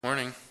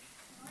Morning.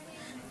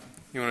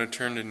 You want to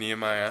turn to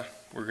Nehemiah.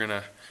 We're going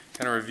to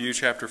kind of review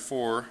chapter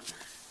 4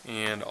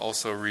 and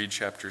also read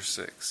chapter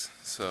 6.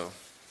 So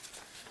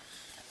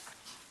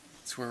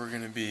that's where we're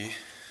going to be.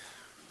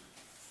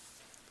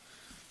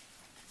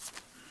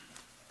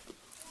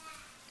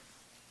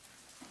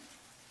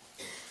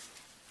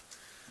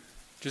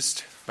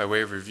 Just by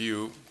way of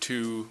review,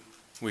 2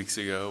 weeks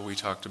ago we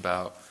talked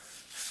about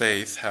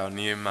faith, how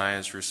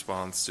Nehemiah's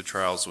response to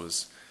trials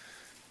was,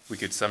 we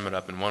could sum it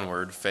up in one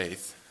word,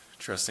 faith.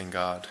 Trusting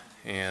God,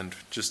 and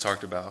just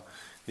talked about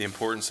the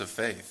importance of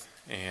faith.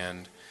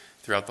 And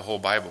throughout the whole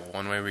Bible,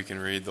 one way we can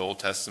read the Old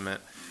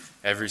Testament,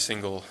 every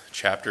single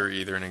chapter,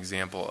 either an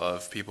example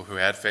of people who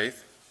had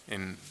faith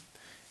in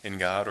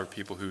God or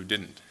people who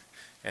didn't.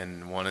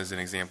 And one is an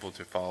example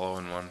to follow,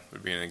 and one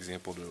would be an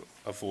example to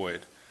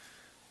avoid.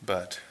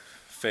 But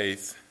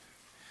faith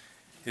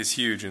is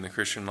huge in the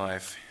Christian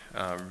life,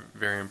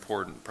 very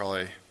important.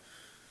 Probably,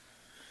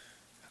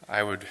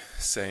 I would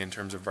say, in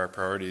terms of our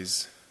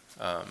priorities,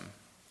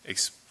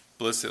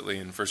 explicitly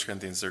in 1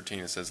 Corinthians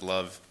 13 it says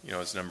love,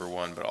 is number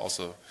one, but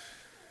also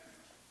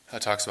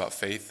it talks about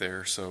faith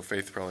there. So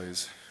faith probably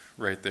is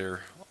right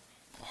there.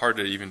 Hard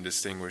to even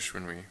distinguish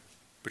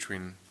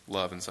between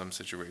love in some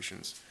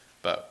situations,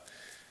 but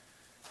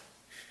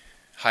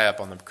high up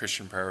on the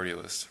Christian priority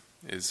list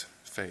is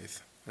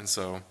faith. And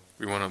so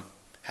we want to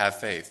have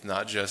faith,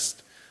 not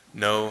just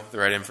know the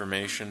right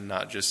information,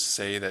 not just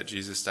say that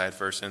Jesus died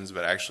for our sins,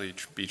 but actually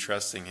be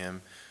trusting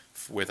Him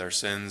with our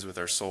sins, with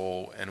our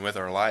soul, and with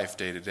our life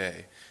day to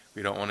day.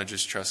 We don't want to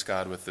just trust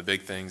God with the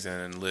big things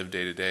and live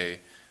day to day,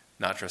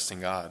 not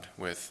trusting God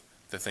with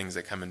the things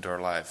that come into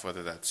our life,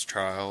 whether that's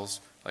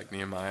trials like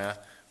Nehemiah,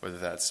 whether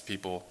that's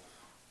people,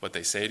 what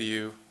they say to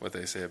you, what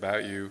they say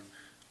about you,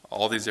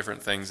 all these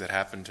different things that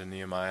happened to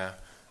Nehemiah.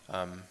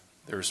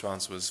 Their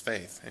response was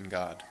faith in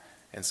God.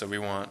 And so we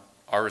want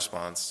our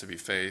response to be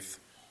faith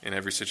in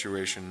every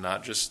situation,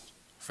 not just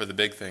for the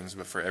big things,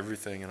 but for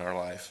everything in our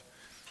life.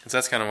 And so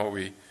that's kind of what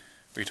we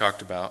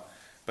talked about.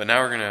 But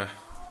now we're going to,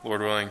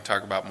 Lord willing,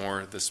 talk about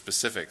more the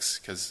specifics,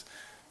 because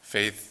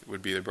faith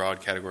would be the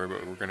broad category,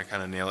 but we're going to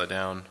kind of nail it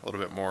down a little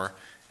bit more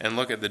and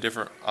look at the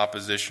different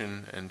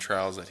opposition and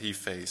trials that he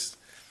faced.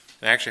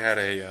 I actually had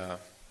a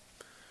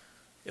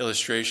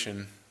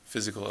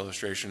physical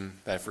illustration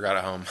that I forgot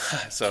at home.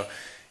 So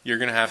you're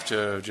going to have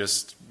to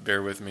just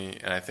bear with me,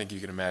 and I think you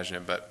can imagine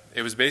it. But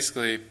it was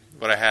basically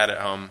what I had at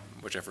home,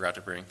 which I forgot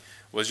to bring,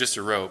 was just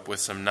a rope with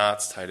some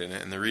knots tied in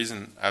it. And the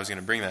reason I was going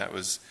to bring that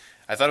was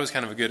I thought it was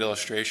kind of a good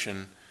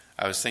illustration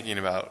I was thinking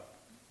about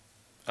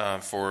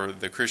for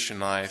the Christian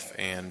life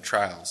and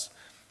trials.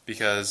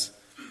 Because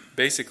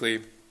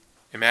basically,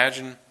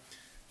 imagine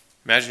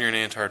you're in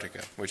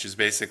Antarctica, which is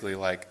basically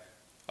like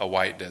a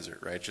white desert,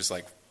 right? Just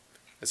like,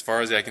 as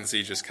far as I can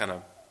see, just kind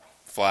of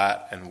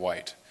flat and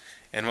white.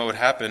 And what would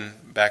happen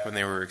back when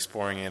they were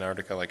exploring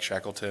Antarctica, like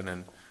Shackleton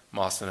and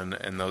Mawson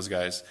and those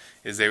guys,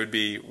 is they would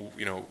be,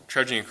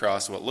 trudging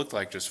across what looked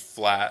like just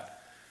flat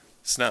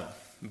snow.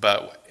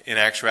 But in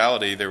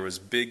actuality, there was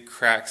big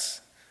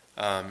cracks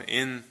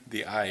in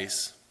the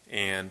ice,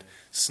 and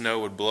snow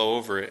would blow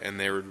over it, and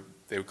they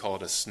would call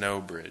it a snow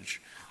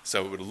bridge.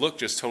 So it would look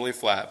just totally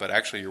flat, but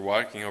actually you're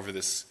walking over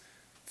this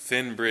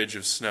thin bridge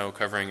of snow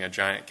covering a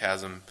giant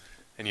chasm,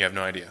 and you have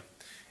no idea.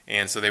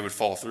 And so they would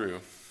fall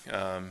through,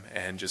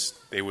 and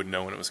just they wouldn't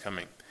know when it was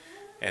coming.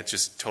 And it's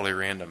just totally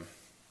random.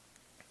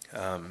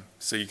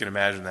 So you can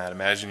imagine that.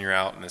 Imagine you're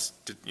out in this,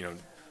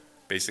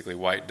 basically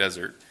white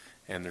desert,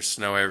 and there's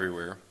snow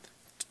everywhere,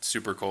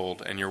 super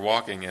cold, and you're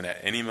walking, and at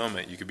any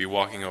moment you could be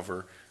walking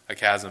over a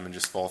chasm and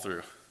just fall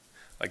through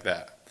like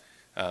that.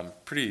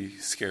 Pretty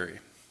scary.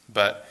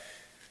 But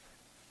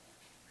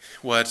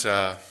what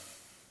I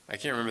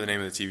can't remember the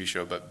name of the TV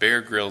show, but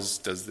Bear Grylls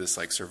does this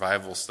like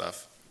survival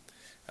stuff,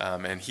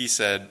 and he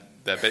said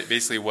that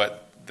basically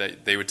what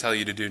they would tell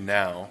you to do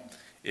now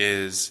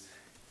is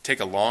take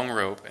a long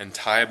rope and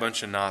tie a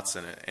bunch of knots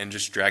in it and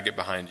just drag it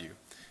behind you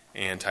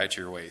and tie it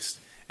to your waist.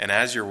 And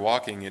as you're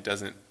walking, it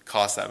doesn't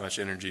cost that much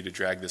energy to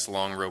drag this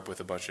long rope with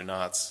a bunch of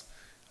knots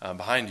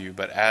behind you.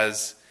 But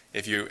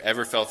if you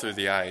ever fell through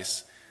the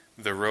ice,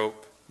 the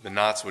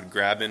knots would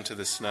grab into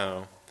the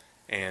snow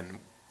and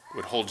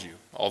would hold you.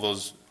 All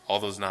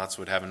those knots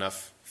would have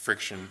enough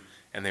friction,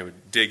 and they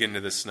would dig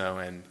into the snow,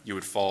 and you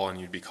would fall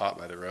and you'd be caught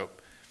by the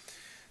rope.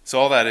 So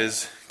all that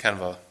is kind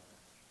of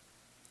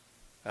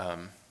a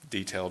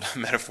detailed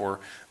metaphor,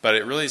 but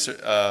it really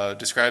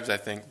describes, I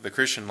think, the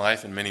Christian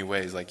life in many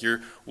ways. Like,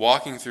 you're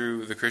walking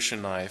through the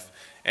Christian life,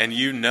 and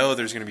you know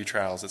there's going to be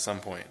trials at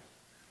some point,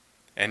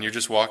 and you're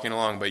just walking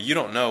along, but you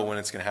don't know when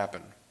it's going to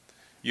happen.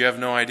 You have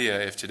no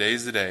idea if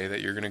today's the day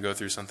that you're going to go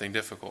through something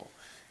difficult.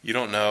 You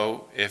don't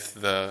know if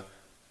the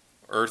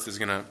earth is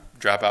going to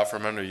drop out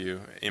from under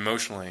you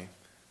emotionally,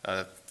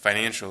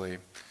 financially,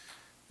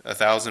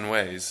 1,000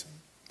 ways,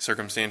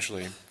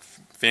 circumstantially,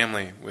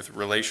 family,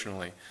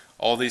 relationally.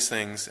 All these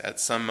things, at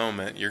some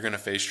moment, you're going to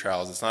face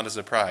trials. It's not a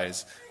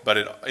surprise, but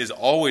it is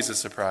always a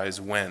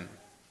surprise when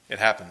it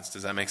happens.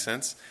 Does that make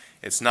sense?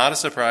 It's not a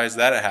surprise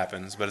that it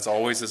happens, but it's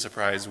always a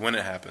surprise when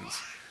it happens.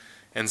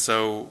 And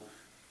so,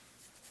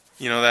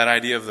 that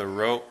idea of the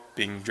rope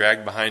being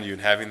dragged behind you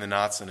and having the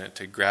knots in it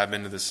to grab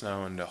into the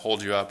snow and to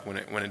hold you up when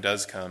it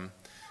does come,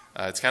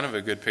 it's kind of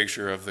a good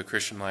picture of the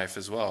Christian life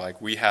as well.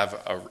 Like, we have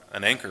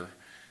an anchor,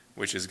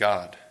 which is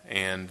God,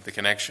 and the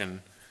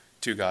connection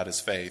to God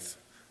is faith.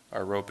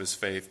 Our rope is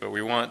faith, but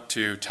we want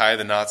to tie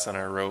the knots on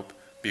our rope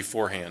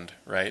beforehand,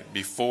 right?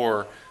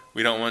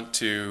 We don't want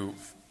to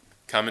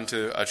come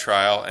into a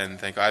trial and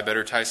think, I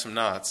better tie some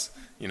knots,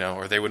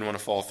 or they wouldn't want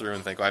to fall through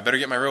and think, I better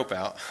get my rope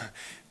out.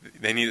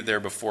 They need it there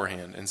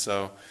beforehand. And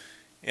so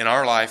in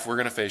our life, we're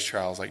going to face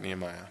trials like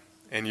Nehemiah.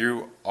 And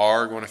you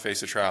are going to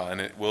face a trial, and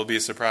it will be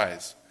a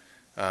surprise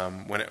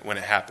when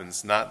it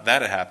happens. Not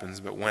that it happens,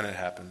 but when it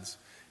happens.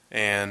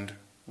 And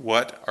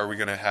what are we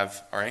going to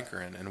have our anchor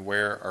in, and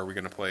where are we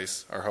going to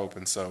place our hope?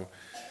 And so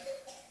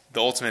the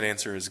ultimate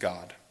answer is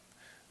God.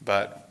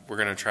 But we're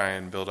going to try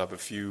and build up a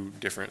few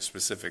different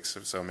specifics,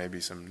 so maybe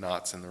some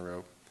knots in the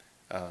rope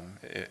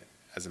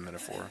as a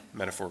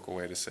metaphorical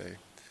way to say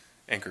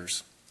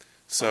anchors.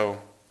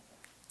 So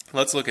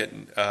let's look at,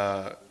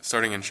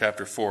 starting in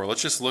chapter 4,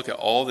 let's just look at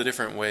all the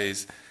different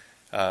ways.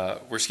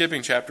 We're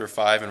skipping chapter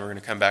 5, and we're going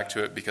to come back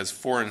to it because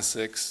 4 and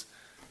 6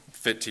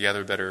 fit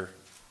together better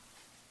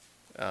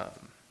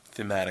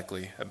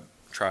thematically,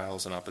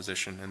 trials and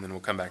opposition, and then we'll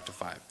come back to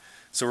 5.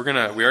 So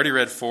we already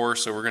read 4,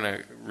 so we're going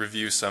to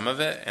review some of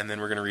it, and then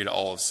we're going to read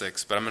all of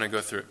 6, but I'm going to go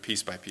through it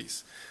piece by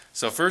piece.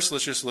 So first,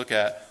 let's just look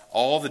at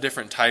all the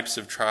different types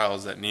of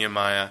trials that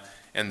Nehemiah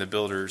and the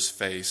builders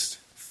faced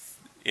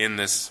in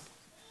this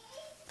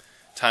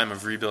time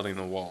of rebuilding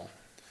the wall.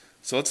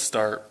 So let's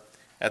start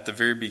at the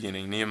very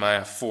beginning,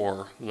 Nehemiah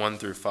 4, 1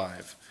 through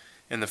 5.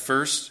 And the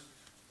first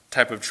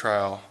type of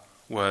trial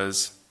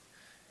was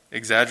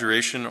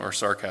exaggeration or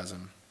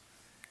sarcasm.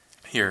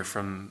 Here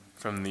from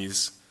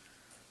these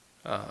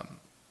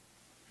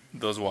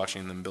those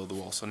watching them build the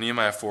wall. So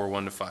Nehemiah 4,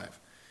 1 to 5.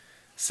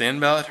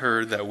 Sanballat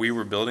heard that we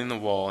were building the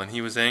wall, and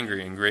he was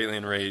angry and greatly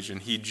enraged,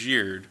 and he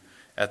jeered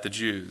at the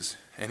Jews.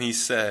 And he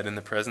said in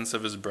the presence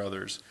of his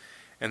brothers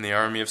and the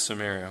army of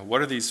Samaria, what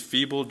are these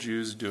feeble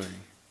Jews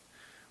doing?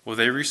 Will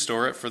they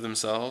restore it for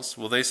themselves?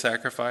 Will they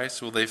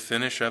sacrifice? Will they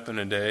finish up in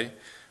a day?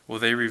 Will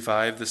they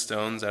revive the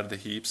stones out of the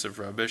heaps of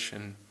rubbish,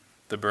 and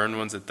the burned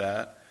ones at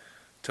that?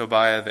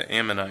 Tobiah the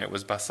Ammonite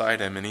was beside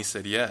him, and he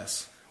said,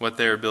 yes. What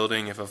they are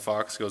building, if a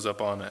fox goes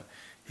up on it,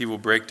 he will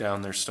break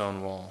down their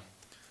stone wall.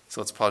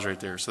 So let's pause right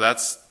there. So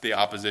that's the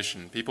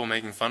opposition. People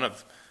making fun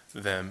of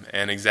them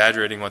and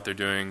exaggerating what they're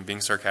doing,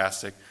 being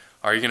sarcastic.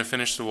 Are you going to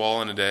finish the wall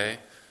in a day?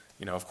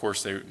 Of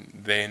course,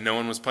 no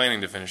one was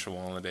planning to finish the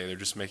wall in a day. They're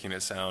just making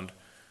it sound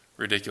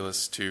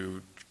ridiculous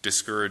to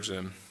discourage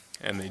them.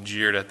 And they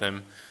jeered at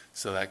them.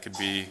 So that could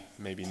be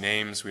maybe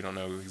names. We don't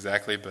know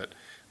exactly, but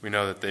we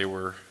know that they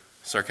were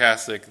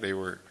sarcastic. They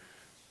were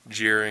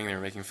jeering. They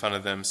were making fun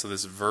of them. So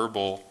this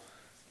verbal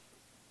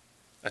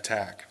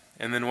attack.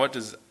 And then what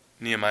does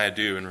Nehemiah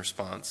do in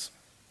response?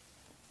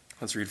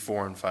 Let's read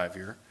 4 and 5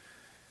 here.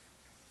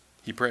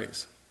 He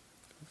prays,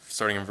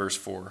 starting in verse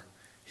 4.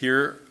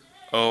 Hear,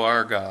 O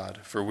our God,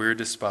 for we are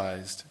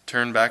despised.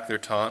 Turn back their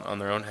taunt on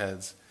their own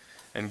heads,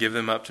 and give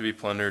them up to be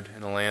plundered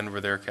in a land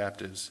where they are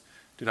captives.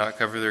 Do not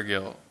cover their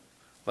guilt.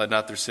 Let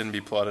not their sin be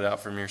blotted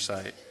out from your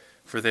sight,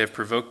 for they have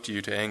provoked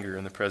you to anger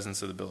in the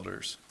presence of the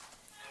builders.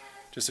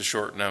 Just a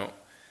short note.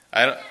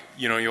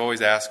 You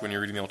always ask when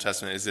you're reading the Old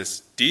Testament, is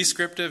this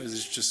descriptive? Is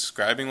this just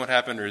describing what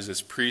happened, or is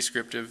this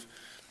prescriptive?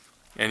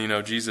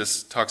 And,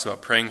 Jesus talks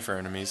about praying for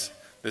enemies.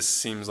 This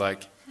seems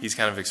like he's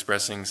kind of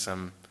expressing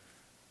some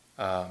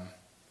I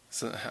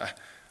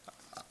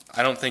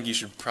don't think you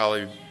should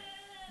probably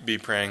be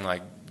praying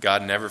like,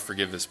 God, never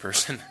forgive this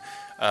person.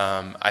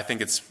 I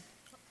think it's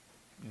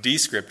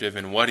descriptive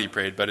in what he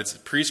prayed, but it's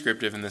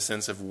prescriptive in the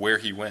sense of where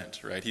he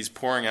went, right? He's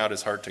pouring out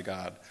his heart to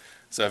God.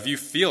 So if you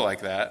feel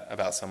like that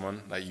about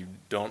someone, that you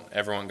don't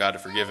ever want God to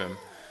forgive him,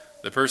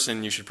 the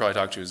person you should probably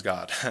talk to is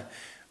God.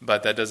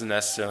 But that doesn't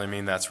necessarily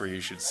mean that's where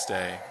you should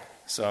stay.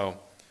 So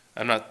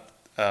I'm not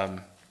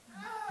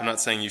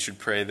saying you should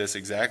pray this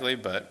exactly,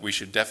 but we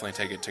should definitely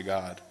take it to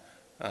God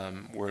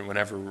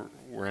whenever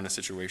we're in a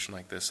situation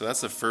like this. So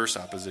that's the first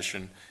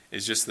opposition,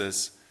 is just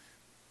this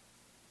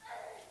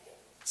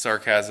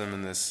sarcasm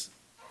and this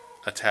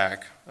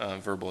attack,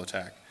 verbal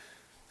attack.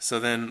 So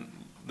then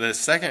the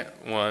second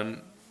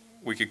one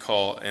we could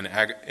call an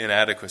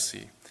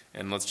inadequacy.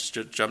 And let's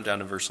jump down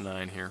to verse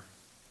 9 here.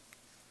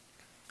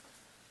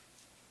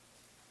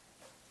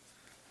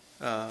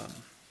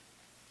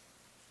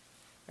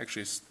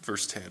 Actually, it's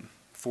verse 10,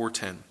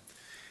 4:10.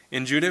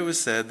 In Judah it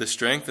was said, the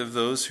strength of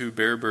those who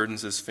bear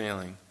burdens is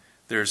failing.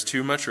 There is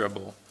too much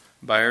rubble.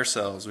 By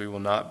ourselves we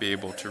will not be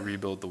able to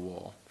rebuild the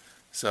wall.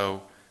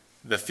 So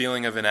the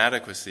feeling of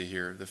inadequacy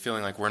here, the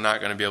feeling like we're not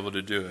going to be able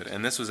to do it.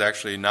 And this was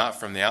actually not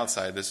from the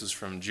outside, this was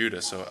from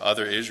Judah, so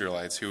other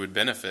Israelites who would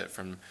benefit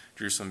from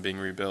Jerusalem being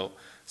rebuilt.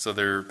 So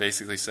they're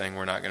basically saying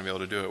we're not going to be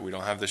able to do it. We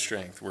don't have the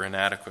strength. We're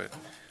inadequate.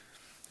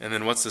 And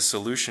then what's the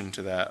solution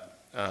to that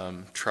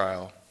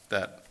trial,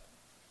 that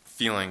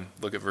feeling?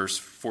 Look at verse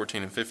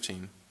 14 and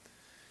 15.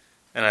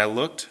 And I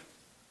looked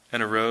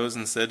and arose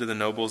and said to the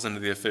nobles and to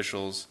the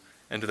officials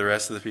and to the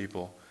rest of the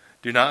people,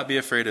 "Do not be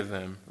afraid of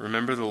them.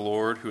 Remember the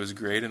Lord, who is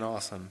great and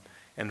awesome,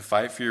 and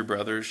fight for your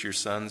brothers, your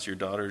sons, your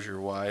daughters, your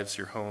wives,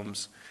 your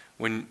homes."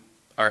 When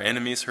our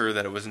enemies heard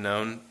that it was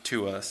known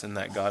to us and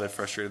that God had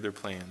frustrated their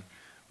plan,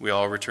 we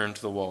all returned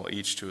to the wall,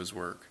 each to his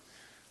work.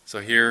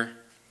 So here,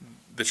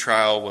 the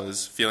trial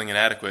was feeling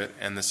inadequate,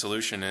 and the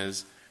solution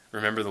is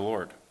remember the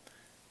Lord.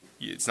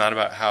 It's not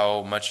about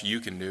how much you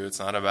can do. It's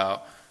not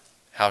about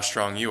how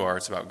strong you are.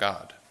 It's about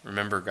God.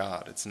 Remember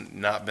God. It's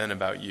not been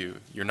about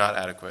you. You're not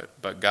adequate,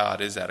 but God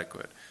is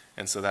adequate.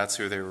 And so that's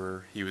who they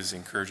were. He was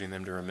encouraging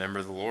them to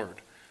remember the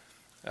Lord.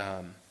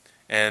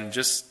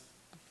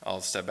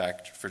 I'll step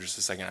back for just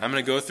a second. I'm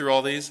going to go through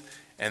all these,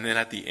 and then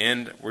at the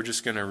end, we're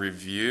just going to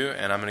review,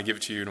 and I'm going to give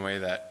it to you in a way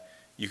that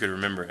you could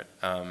remember it.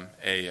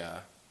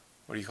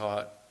 What do you call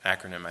it?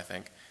 Acronym, I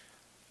think.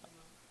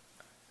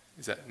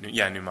 Is that?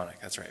 Yeah, mnemonic.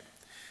 That's right.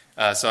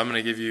 So I'm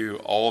going to give you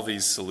all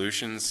these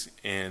solutions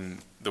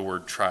in the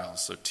word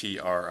trials, so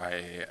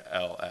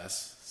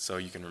TRIALS, so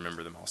you can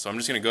remember them all. So I'm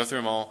just going to go through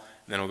them all,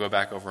 and then we'll go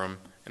back over them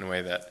in a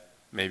way that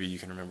maybe you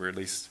can remember at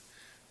least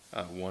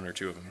one or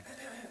two of them.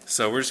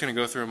 So we're just going to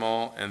go through them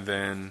all, and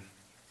then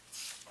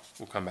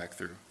we'll come back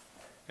through.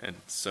 And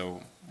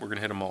so we're going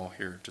to hit them all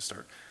here to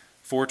start.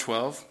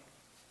 4:12,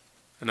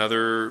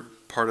 another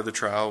part of the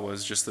trial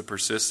was just the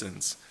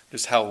persistence,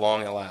 just how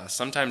long it lasts.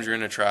 Sometimes you're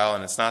in a trial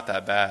and it's not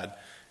that bad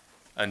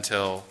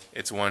until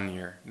it's 1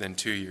 year, then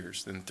 2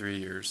 years, then 3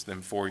 years,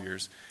 then 4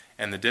 years.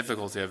 And the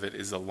difficulty of it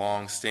is the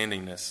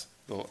long-standingness,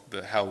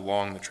 how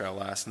long the trial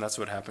lasts. And that's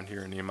what happened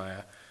here in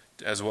Nehemiah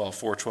as well,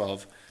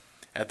 4:12.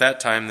 At that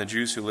time, the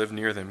Jews who lived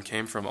near them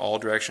came from all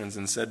directions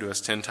and said to us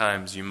 10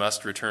 times, "You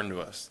must return to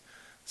us."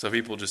 So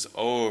people just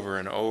over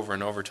and over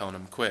and over telling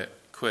them, quit,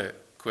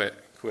 quit,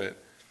 quit,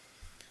 quit.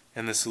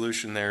 And the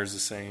solution there is the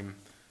same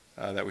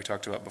that we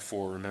talked about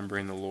before.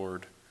 Remembering the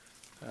Lord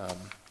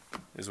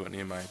is what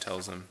Nehemiah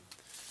tells them.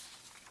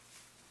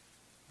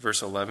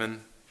 Verse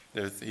 11,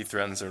 he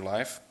threatens their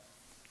life.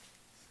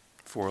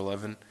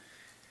 4:11.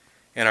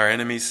 And our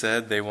enemies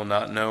said, "They will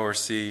not know or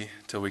see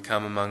till we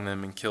come among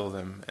them and kill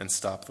them and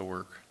stop the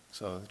work."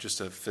 So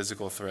just a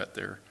physical threat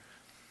there.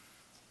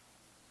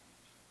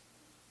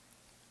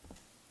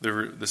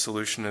 The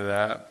solution to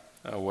that,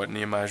 what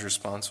Nehemiah's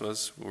response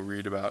was, we'll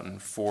read about in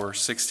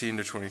 4:16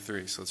 to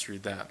 23. So let's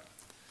read that.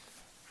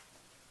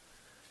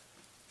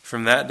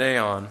 From that day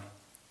on,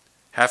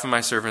 half of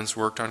my servants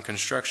worked on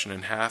construction,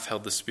 and half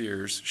held the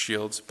spears,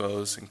 shields,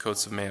 bows, and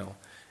coats of mail.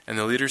 And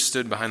the leaders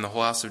stood behind the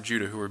whole house of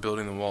Judah who were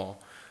building the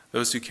wall.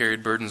 Those who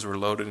carried burdens were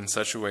loaded in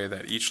such a way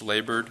that each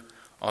labored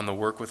on the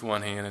work with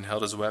one hand and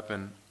held his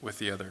weapon with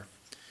the other.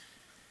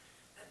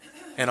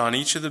 And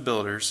each of the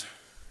builders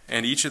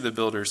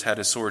had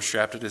his sword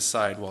strapped at his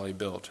side while he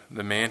built.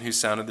 The man who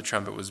sounded the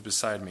trumpet was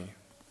beside me.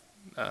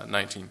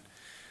 19.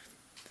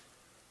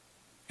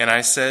 And I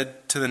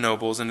said to the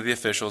nobles and to the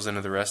officials and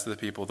to the rest of the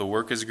people, "The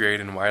work is great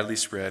and widely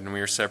spread, and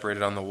we are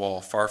separated on the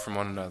wall, far from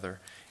one another.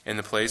 In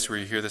the place where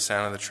you hear the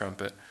sound of the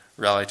trumpet,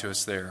 rally to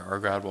us there. Our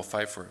God will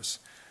fight for us."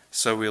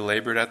 So we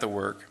labored at the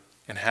work,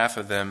 and half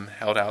of them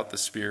held out the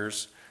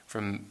spears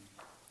from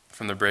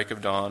the break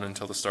of dawn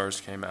until the stars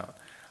came out.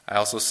 I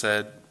also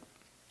said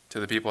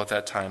to the people at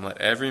that time, "Let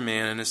every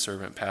man and his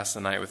servant pass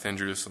the night within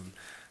Jerusalem,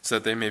 so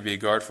that they may be a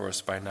guard for us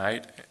by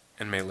night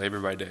and may labor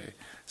by day."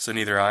 So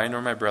neither I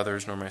nor my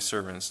brothers nor my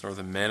servants nor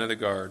the men of the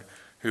guard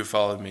who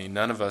followed me,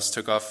 none of us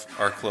took off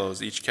our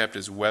clothes. Each kept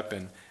his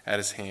weapon at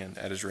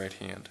his right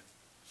hand.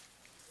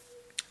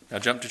 Now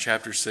jump to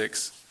chapter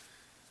 6.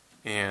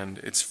 And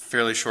it's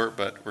fairly short,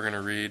 but we're going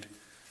to read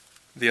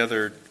the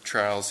other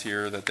trials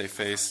here that they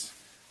faced.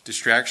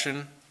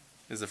 Distraction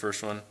is the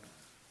first one.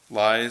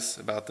 Lies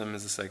about them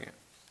is the second.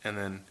 And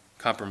then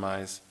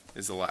compromise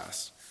is the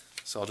last.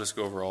 So I'll just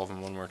go over all of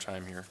them one more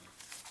time here.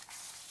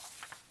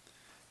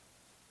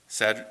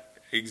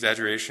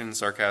 Exaggeration,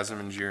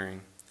 sarcasm, and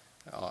jeering.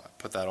 I'll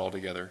put that all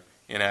together.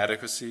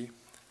 Inadequacy,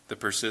 the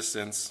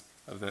persistence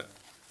of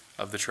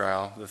the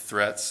trial, the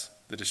threats,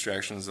 the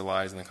distractions, the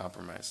lies, and the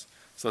compromise.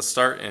 So let's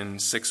start in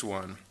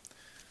 6:1.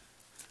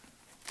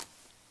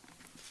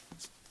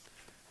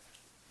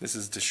 This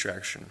is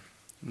distraction.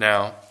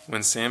 Now,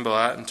 when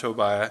Sanballat and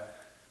Tobiah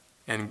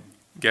and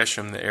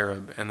Geshem the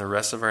Arab and the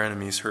rest of our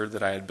enemies heard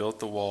that I had built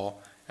the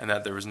wall and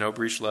that there was no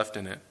breach left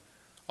in it,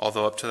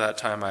 although up to that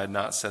time I had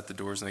not set the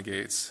doors and the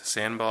gates,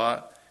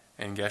 Sanballat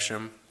and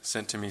Geshem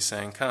sent to me,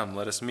 saying, "Come,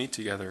 let us meet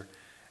together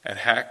at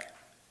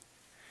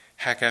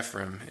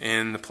Hak-Ephraim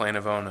in the plain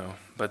of Ono."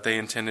 But they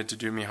intended to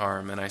do me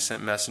harm, and I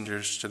sent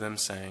messengers to them,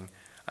 saying,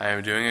 "I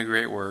am doing a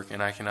great work,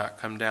 and I cannot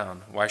come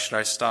down. Why should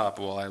I stop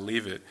while I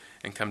leave it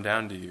and come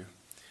down to you?"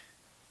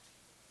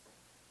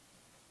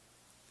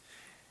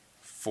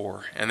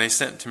 4. And they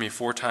sent to me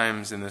 4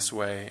 times in this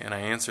way, and I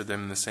answered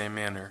them in the same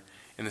manner.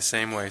 In the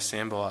same way,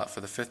 Sanballat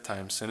for the 5th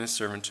time sent his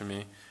servant to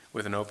me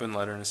with an open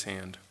letter in his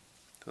hand.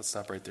 Let's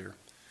stop right there.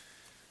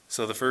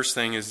 So the first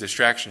thing is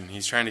distraction.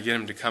 He's trying to get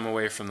him to come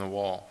away from the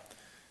wall.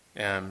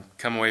 And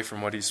come away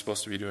from what he's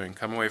supposed to be doing.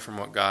 Come away from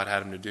what God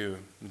had him to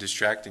do.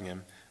 Distracting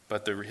him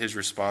But his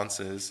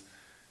response is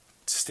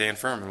to stand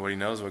firm in what he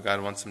knows, what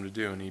God wants him to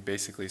do. And he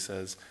basically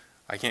says,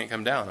 I can't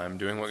come down. I'm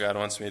doing what God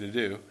wants me to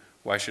do.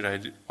 Why should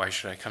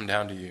I come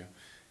down to you?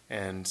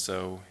 And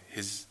so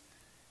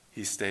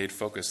he stayed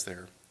focused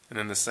there. And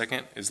then the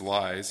second is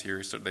lies.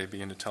 Here they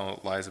begin to tell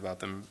lies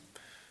about them.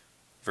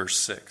 Verse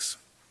 6.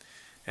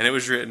 And it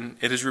was written,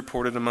 it is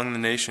reported among the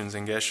nations,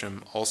 in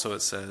Geshem also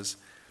it says,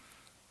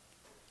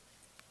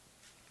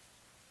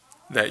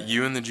 that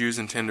you and the Jews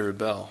intend to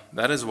rebel.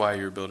 That is why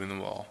you are building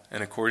the wall.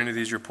 And according to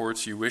these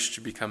reports, you wish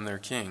to become their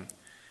king.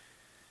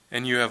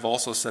 And you have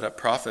also set up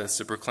prophets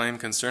to proclaim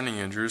concerning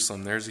you in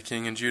Jerusalem, there is a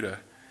king in Judah.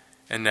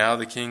 And now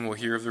the king will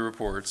hear of the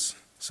reports.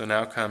 So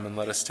now come and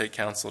let us take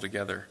counsel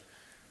together.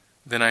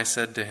 Then I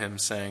said to him,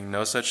 saying,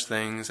 no such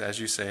things as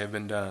you say have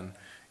been done.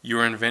 You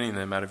are inventing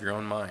them out of your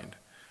own mind.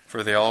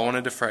 For they all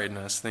wanted to frighten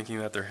us, thinking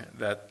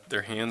that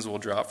their hands will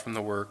drop from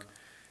the work,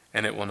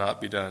 and it will not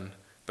be done.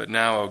 But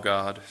now, O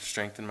God,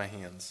 strengthen my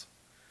hands.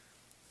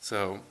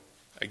 So,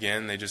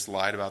 again, they just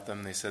lied about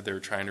them. They said they were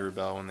trying to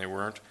rebel when they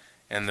weren't.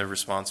 And their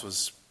response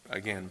was,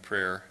 again,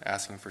 prayer,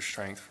 asking for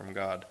strength from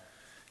God.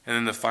 And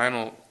then the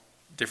final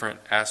different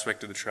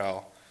aspect of the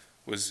trial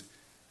was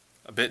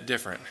a bit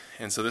different.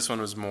 And so this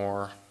one was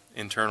more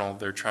internal.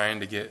 They're trying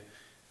to get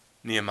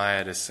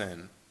Nehemiah to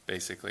sin,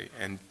 basically,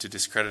 and to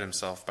discredit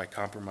himself by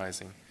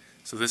compromising.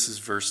 So this is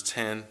verse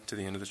 10 to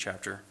the end of the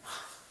chapter.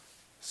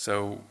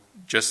 So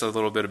just a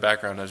little bit of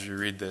background as you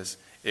read this.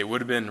 It would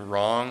have been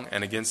wrong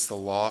and against the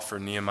law for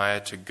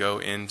Nehemiah to go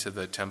into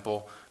the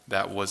temple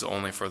that was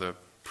only for the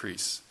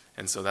priests.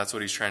 And so that's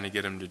what he's trying to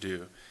get him to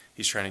do.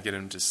 He's trying to get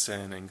him to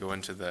sin and go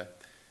into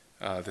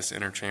this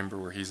inner chamber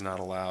where he's not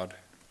allowed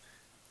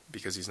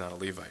because he's not a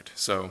Levite.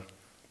 So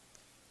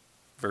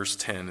verse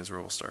 10 is where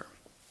we'll start.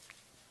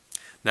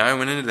 Now I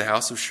went into the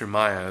house of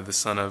Shemaiah, the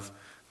son of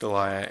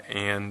Deliah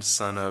and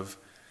son of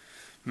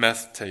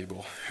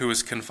Methtable, who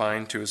was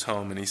confined to his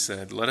home, and he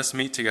said, let us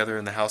meet together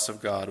in the house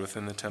of God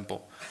within the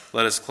temple.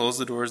 Let us close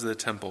the doors of the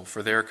temple,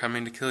 for they are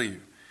coming to kill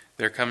you.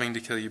 They are coming to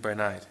kill you by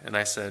night. And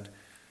I said,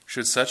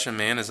 should such a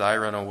man as I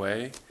run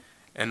away?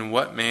 And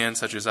what man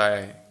such as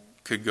I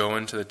could go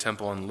into the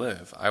temple and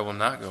live? I will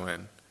not go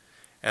in.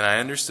 And I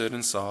understood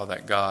and saw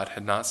that God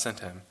had not sent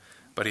him,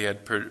 but he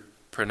had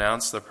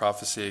pronounced the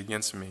prophecy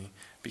against me,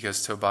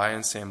 because Tobiah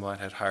and Sanballat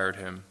had hired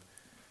him.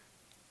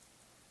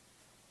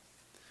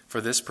 For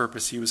this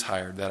purpose he was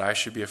hired, that I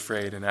should be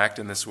afraid and act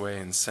in this way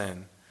and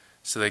sin,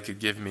 so they could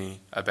give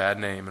me a bad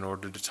name in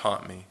order to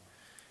taunt me.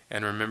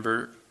 And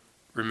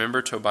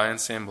remember Tobiah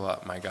and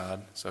Sanballat, my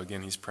God. So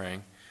again he's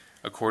praying.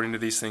 According to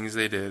these things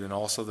they did, and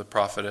also the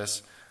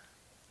prophetess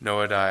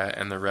Noadiah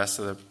and the rest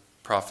of the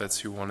prophets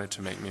who wanted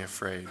to make me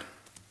afraid.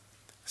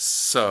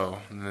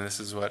 So, and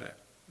this is what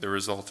the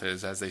result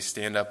is, as they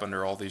stand up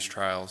under all these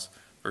trials.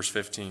 Verse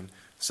 15.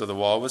 So the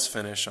wall was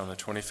finished on the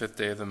 25th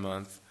day of the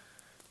month,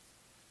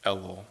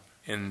 Elul,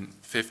 in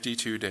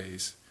 52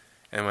 days.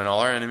 And when all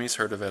our enemies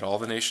heard of it, all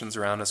the nations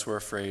around us were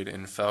afraid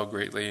and fell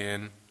greatly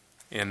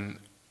in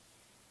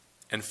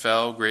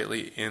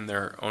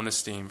their own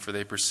esteem, for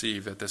they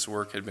perceived that this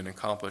work had been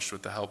accomplished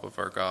with the help of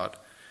our God.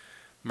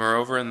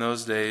 Moreover, in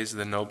those days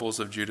the nobles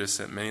of Judah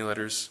sent many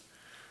letters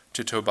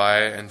to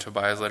Tobiah, and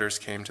Tobiah's letters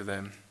came to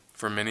them.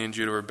 For many in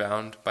Judah were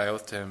bound by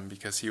oath to him,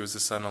 because he was the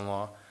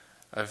son-in-law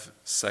of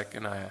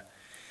Shechaniah,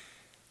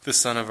 the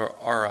son of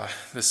Arah,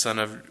 the son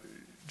of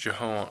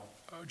Jehonan,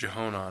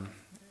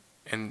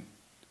 and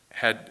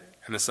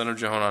the son of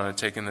Jehonan had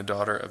taken the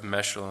daughter of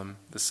Meshullam,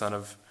 the son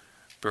of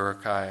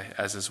Berechiah,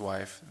 as his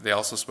wife. They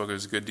also spoke of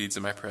his good deeds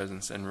in my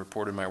presence and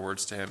reported my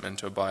words to him, and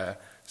Tobiah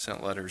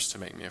sent letters to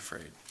make me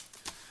afraid.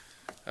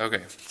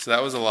 Okay, so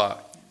that was a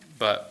lot,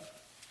 but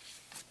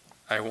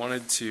I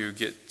wanted to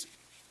get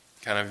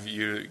kind of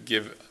you to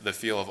give the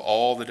feel of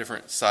all the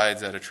different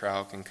sides that a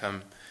trial can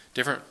come,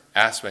 different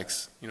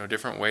aspects,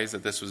 different ways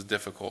that this was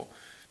difficult.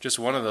 Just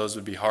one of those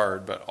would be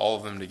hard, but all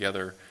of them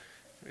together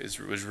was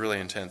really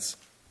intense.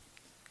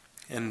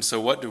 And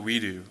so what do we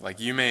do? Like,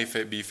 you may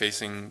be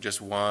facing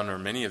just one or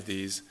many of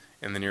these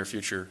in the near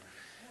future.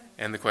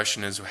 And the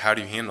question is, how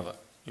do you handle it?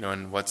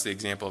 And what's the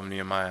example of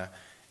Nehemiah?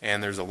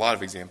 And there's a lot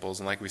of examples.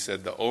 And like we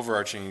said, the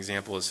overarching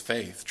example is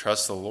faith.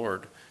 Trust the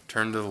Lord.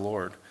 Turn to the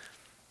Lord.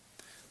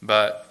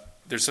 But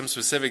there's some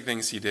specific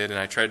things he did, and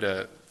I tried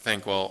to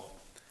think, well,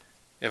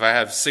 if I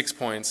have 6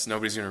 points,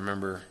 nobody's going to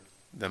remember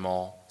them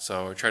all.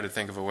 So I tried to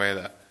think of a way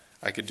that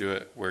I could do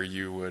it where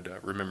you would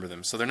remember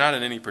them. So they're not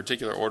in any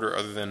particular order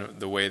other than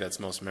the way that's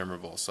most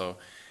memorable. So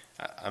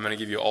I'm going to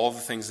give you all the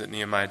things that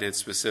Nehemiah did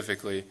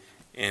specifically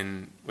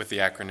with the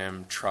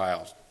acronym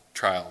trials,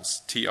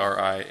 TRIALS.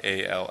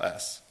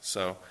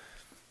 So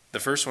the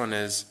first one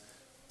is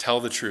tell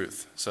the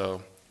truth.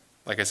 So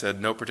like I said,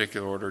 no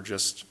particular order,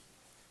 just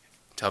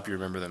to help you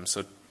remember them.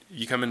 So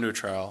you come into a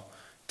trial,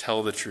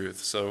 tell the truth.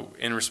 So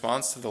in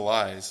response to the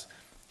lies,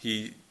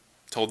 he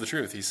told the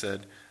truth. He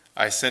said,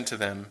 I sent to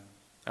them.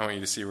 I want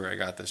you to see where I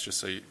got this, just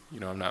so you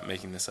know I'm not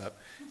making this up.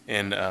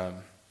 In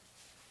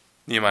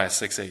Nehemiah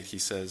 6:8, he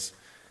says,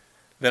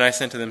 Then I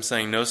sent to them,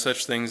 saying, no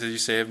such things as you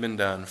say have been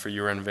done, for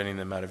you are inventing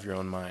them out of your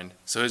own mind.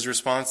 So his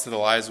response to the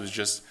lies was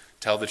just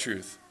tell the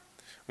truth.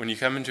 When you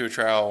come into a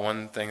trial,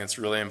 one thing that's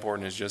really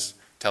important is just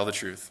tell the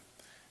truth.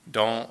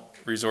 Don't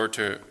resort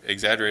to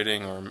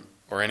exaggerating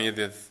or any of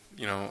the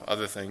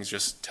other things.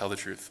 Just tell the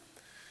truth.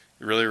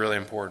 Really, really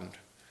important.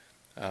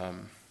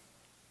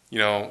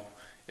 It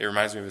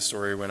reminds me of a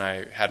story when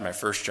I had my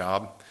first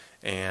job,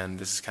 and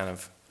this is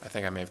I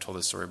think I may have told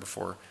this story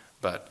before,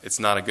 but it's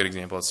not a good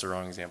example. It's the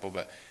wrong example.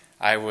 But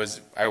I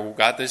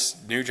got this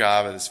new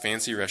job at this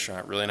fancy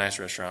restaurant, really nice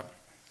restaurant,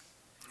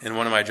 and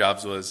one of my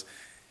jobs was,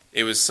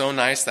 it was so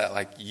nice that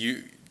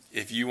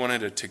if you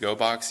wanted a to-go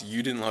box,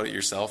 you didn't load it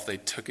yourself. They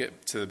took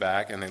it to the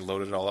back and they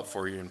loaded it all up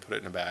for you and put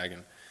it in a bag.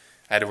 And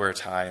I had to wear a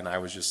tie, and I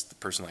was just the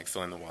person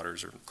filling the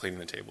waters or cleaning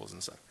the tables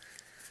and stuff.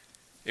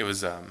 It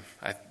was I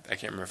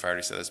can't remember if I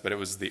already said this, but it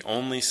was the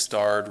only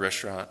starred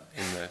restaurant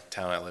in the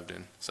town I lived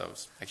in. So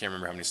I can't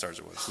remember how many stars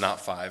it was. Not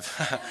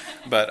 5,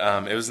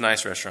 but it was a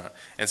nice restaurant.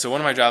 And so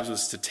one of my jobs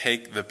was to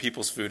take the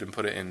people's food and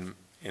put it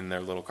in their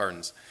little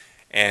cartons.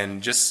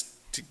 And just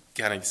to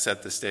kind of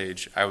set the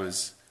stage, I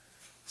was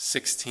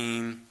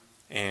 16,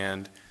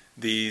 and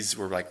these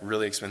were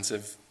really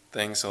expensive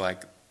things. So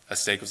a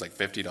steak was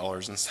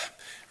 $50 and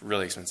stuff,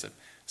 really expensive.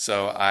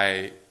 So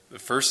the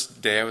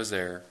first day I was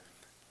there,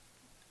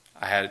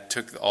 I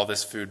took all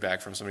this food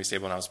back from somebody's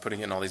table, and I was putting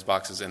it in all these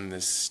boxes, and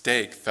this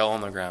steak fell on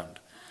the ground.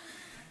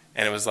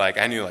 And it was I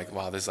knew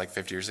wow, this is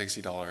 $50 or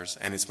 $60,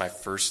 and it's my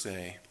first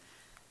day.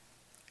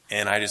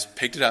 And I just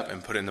picked it up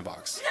and put it in the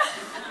box.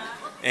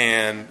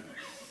 And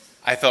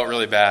I felt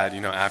really bad,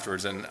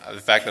 afterwards, and the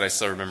fact that I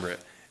still remember it.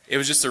 It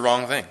was just the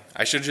wrong thing.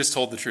 I should have just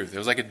told the truth. It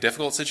was a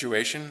difficult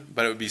situation,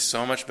 but it would be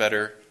so much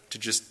better to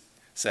just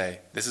say,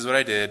 this is what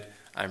I did.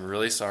 I'm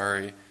really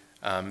sorry.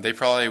 They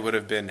probably would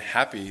have been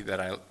happy that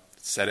I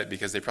said it,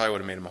 because they probably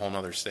would have made them a whole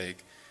nother steak,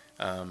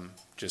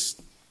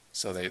 just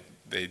so they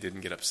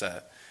didn't get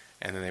upset,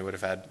 and then they would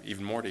have had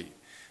even more to eat.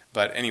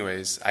 But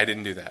anyways, I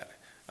didn't do that.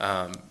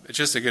 It's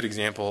just a good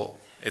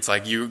example. It's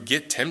you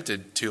get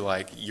tempted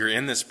to you're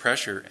in this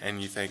pressure,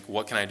 and you think,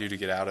 what can I do to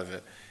get out of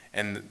it?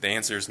 And the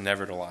answer is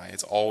never to lie.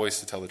 It's always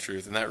to tell the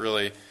truth, and that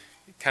really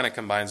kind of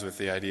combines with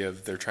the idea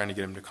of they're trying to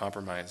get him to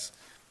compromise.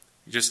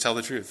 You just tell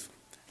the truth,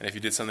 and if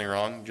you did something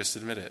wrong, just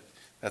admit it.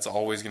 That's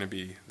always going to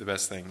be the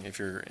best thing if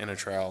you're in a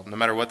trial. No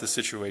matter what the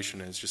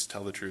situation is, just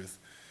tell the truth.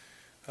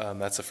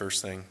 That's the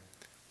first thing.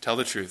 Tell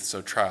the truth.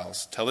 So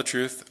trials. Tell the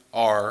truth.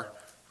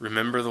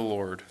 Remember the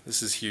Lord.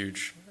 This is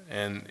huge.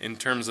 And in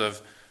terms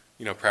of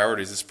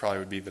priorities, this probably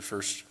would be the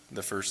first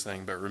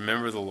thing. But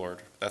remember the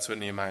Lord. That's what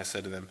Nehemiah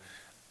said to them.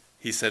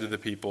 He said to the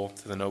people,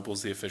 to the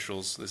nobles, the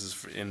officials, this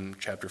is in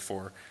chapter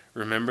 4,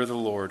 remember the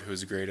Lord who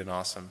is great and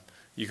awesome.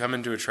 You come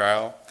into a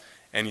trial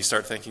and you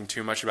start thinking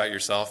too much about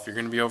yourself, you're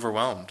going to be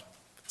overwhelmed.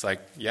 It's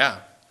yeah,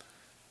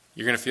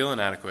 you're going to feel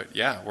inadequate.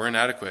 Yeah, we're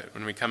inadequate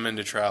when we come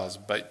into trials,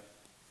 but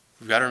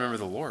we've got to remember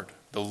the Lord.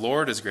 The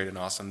Lord is great and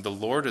awesome. The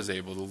Lord is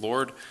able. The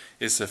Lord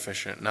is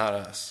sufficient, not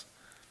us.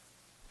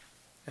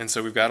 And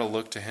so we've got to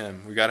look to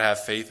Him. We've got to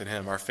have faith in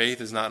Him. Our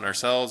faith is not in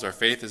ourselves. Our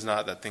faith is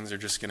not that things are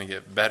just going to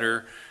get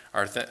better.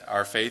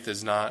 Our faith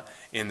is not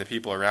in the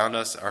people around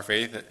us. Our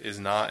faith is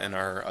not in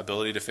our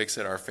ability to fix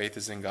it. Our faith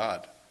is in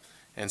God.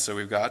 And so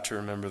we've got to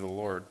remember the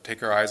Lord.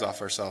 Take our eyes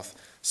off ourselves.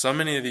 So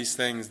many of these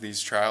things,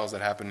 these trials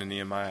that happened to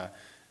Nehemiah,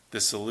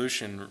 the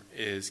solution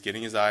is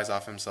getting his eyes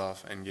off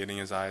himself and getting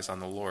his eyes on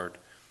the Lord.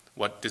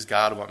 What does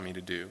God want me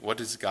to do? What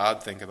does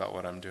God think about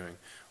what I'm doing?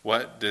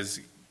 What does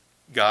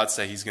God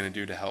say He's going to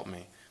do to help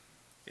me?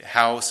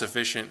 How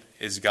sufficient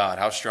is God?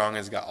 How strong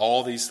is God?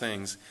 All these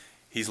things,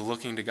 he's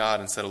looking to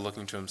God instead of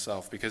looking to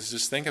himself. Because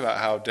just think about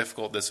how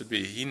difficult this would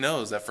be. He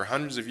knows that for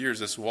hundreds of years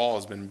this wall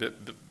has been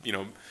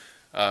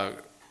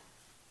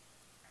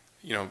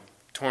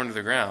torn to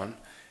the ground,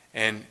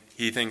 and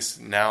he thinks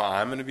now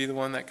I'm going to be the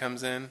one that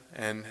comes in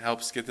and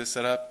helps get this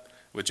set up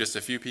with just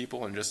a few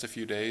people in just a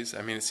few days.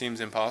 I mean, it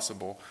seems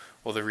impossible.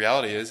 Well, the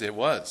reality is it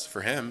was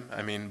for him.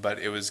 But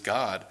it was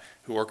God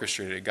who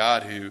orchestrated it,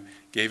 God who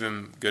gave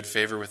him good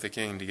favor with the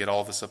king to get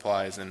all the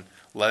supplies and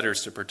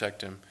letters to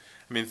protect him.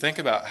 Think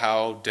about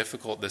how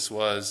difficult this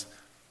was,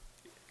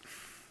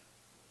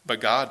 but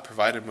God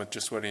provided him with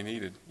just what he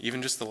needed,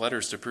 even just the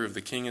letters to prove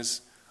the king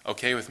is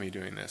okay with me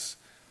doing this.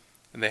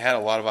 And they had a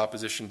lot of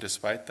opposition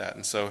despite that.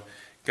 And so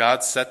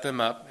God set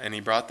them up, and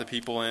he brought the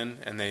people in,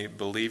 and they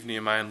believed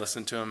Nehemiah and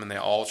listened to him, and they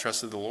all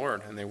trusted the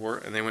Lord, and they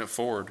went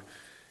forward.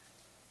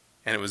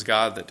 And it was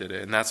God that did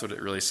it. And that's what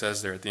it really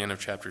says there at the end of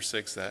chapter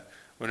 6, that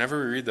whenever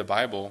we read the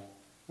Bible,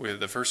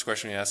 the first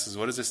question we ask is,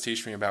 what does this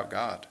teach me about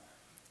God?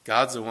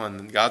 God's the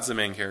one, God's the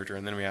main character,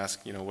 and then we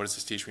ask, what does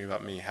this teach me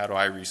about me? How do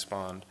I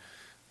respond?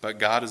 But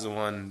God is the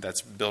one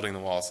that's building the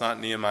wall. It's not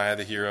Nehemiah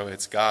the hero,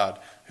 it's God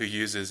who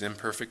uses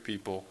imperfect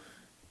people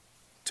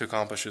to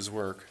accomplish his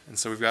work. And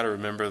so we've got to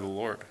remember the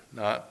Lord,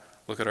 not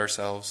look at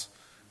ourselves,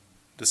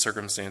 the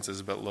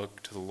circumstances, but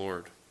look to the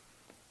Lord.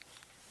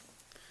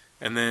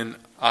 And then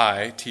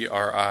I,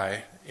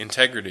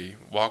 integrity,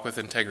 walk with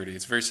integrity.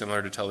 It's very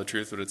similar to tell the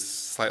truth, but it's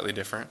slightly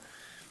different.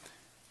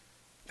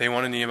 They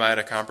wanted Nehemiah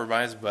to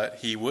compromise, but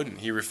he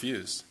wouldn't. He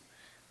refused.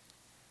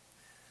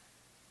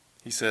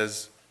 He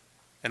says,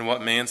 "And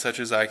what man such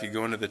as I could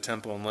go into the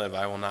temple and live?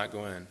 I will not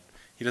go in."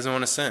 He doesn't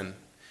want to sin.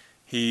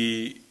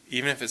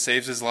 Even if it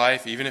saves his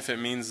life, even if it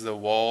means the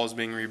wall is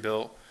being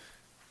rebuilt,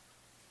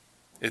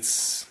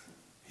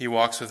 he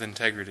walks with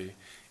integrity.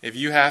 If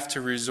you have to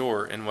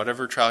resort in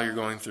whatever trial you're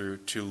going through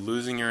to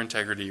losing your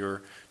integrity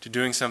or to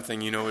doing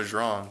something you know is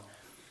wrong,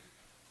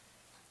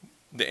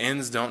 the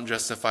ends don't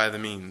justify the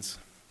means.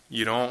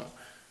 You don't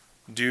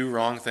do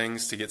wrong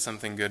things to get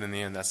something good in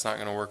the end. That's not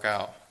going to work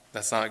out.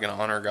 That's not going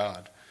to honor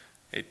God.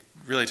 It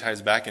really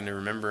ties back into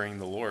remembering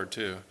the Lord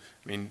too.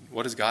 I mean,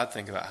 what does God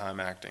think about how I'm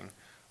acting?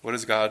 What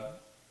would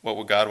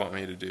God want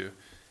me to do?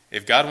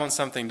 If God wants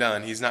something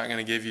done, he's not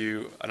going to give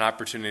you an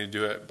opportunity to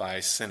do it by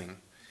sinning.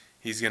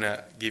 He's going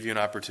to give you an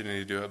opportunity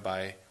to do it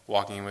by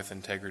walking with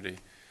integrity.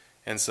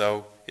 And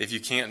so if you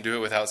can't do it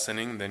without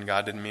sinning, then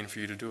God didn't mean for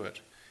you to do it.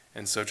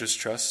 And so just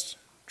trust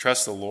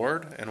the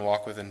Lord and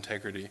walk with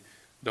integrity.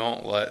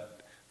 Don't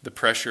let the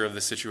pressure of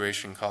the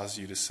situation cause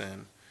you to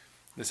sin.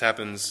 This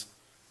happens,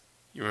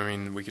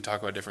 we could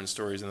talk about different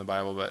stories in the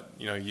Bible, but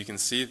you can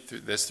see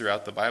this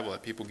throughout the Bible,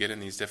 that people get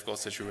in these difficult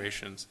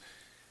situations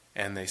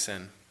and they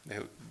sin.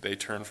 They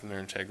turn from their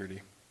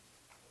integrity.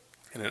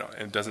 And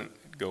it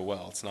doesn't go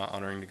well. It's not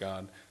honoring to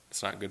God.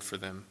 It's not good for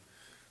them.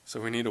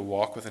 So we need to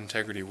walk with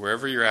integrity.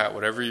 Wherever you're at,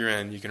 whatever you're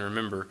in, you can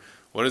remember,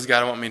 what does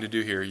God want me to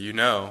do here?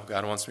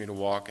 God wants me to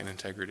walk in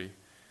integrity.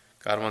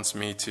 God wants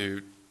me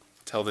to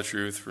tell the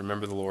truth,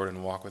 remember the Lord,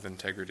 and walk with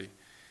integrity.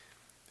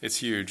 It's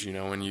huge,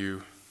 when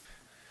you...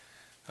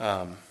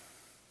 But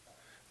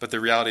the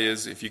reality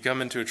is, if you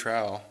come into a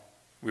trial,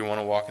 we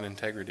want to walk in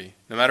integrity,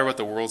 no matter what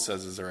the world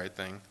says is the right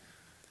thing.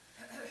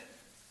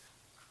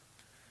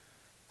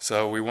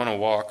 So we want to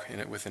walk in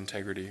it with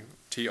integrity.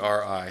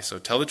 TRI. So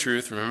tell the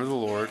truth, remember the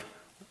Lord.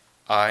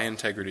 I,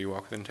 integrity,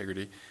 walk with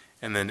integrity.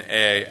 And then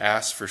A,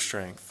 ask for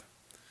strength.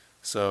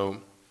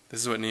 So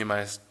this is what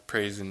Nehemiah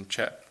prays in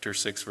chapter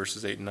 6,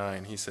 verses 8 and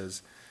 9. He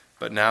says,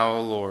 But now,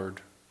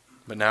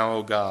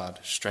 O God,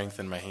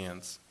 strengthen my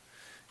hands.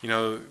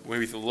 When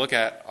we look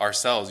at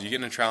ourselves, you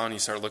get in a trial and you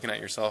start looking at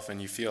yourself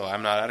and you feel,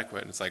 I'm not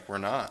adequate. And it's like, we're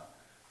not.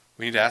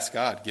 We need to ask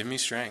God, give me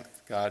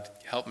strength. God,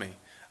 help me.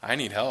 I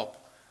need help.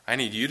 I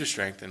need you to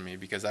strengthen me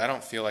because I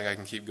don't feel like I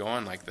can keep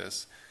going like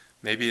this.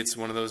 Maybe it's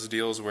one of those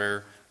deals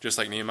where, just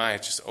like Nehemiah,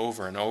 it's just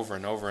over and over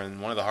and over.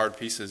 And one of the hard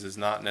pieces is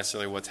not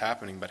necessarily what's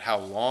happening, but how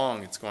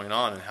long it's going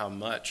on and how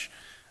much.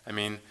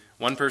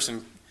 One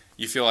person,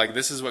 you feel like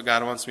this is what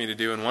God wants me to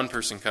do, and one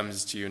person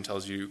comes to you and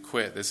tells you,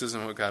 quit. This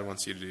isn't what God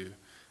wants you to do.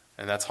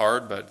 And that's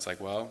hard, but it's like,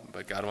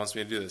 but God wants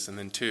me to do this. And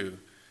then 2,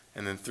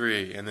 and then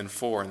 3, and then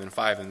 4, and then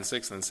 5, and then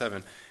 6, and then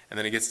 7. And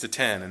then it gets to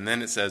 10, and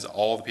then it says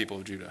all the people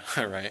of Judah,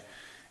 right?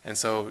 And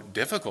so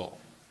difficult.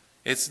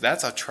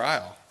 That's a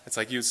trial. It's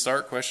like you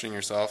start questioning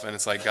yourself, and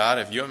it's like, God,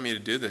 if you want me to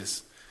do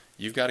this,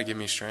 you've got to give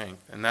me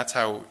strength. And that's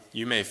how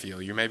you may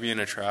feel. You may be in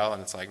a trial,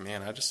 and it's like,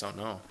 man, I just don't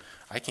know.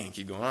 I can't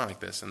keep going on like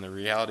this. And the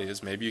reality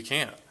is maybe you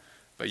can't.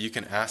 But you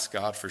can ask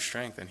God for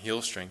strength, and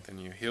he'll strengthen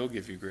you. He'll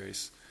give you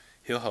grace.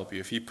 He'll help you.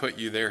 If he put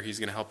you there, he's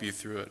going to help you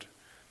through it.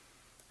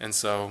 And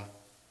so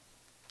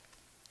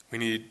we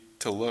need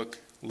to look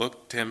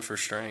to him for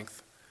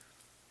strength.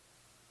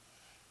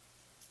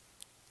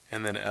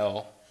 And then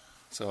L.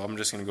 So I'm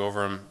just going to go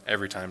over them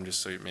every time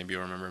just so maybe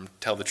you'll remember them.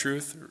 Tell the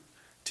truth.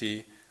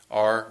 T.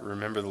 R.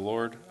 Remember the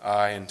Lord.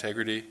 I.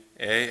 Integrity.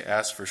 A.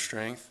 Ask for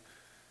strength.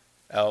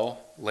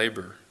 L.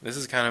 Labor. This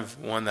is kind of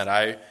one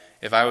that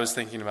if I was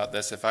thinking about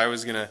this, if I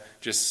was going to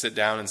just sit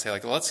down and say,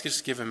 let's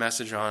just give a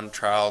message on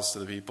trials to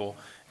the people,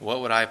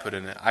 what would I put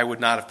in it? I would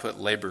not have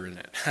put labor in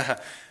it.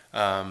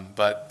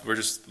 But we're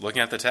just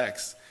looking at the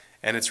text.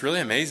 And it's really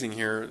amazing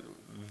here.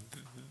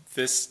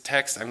 This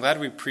text, I'm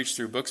glad we preach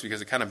through books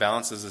because it kind of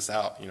balances this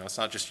out. It's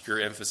not just your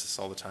emphasis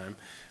all the time,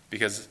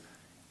 because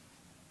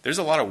there's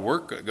a lot of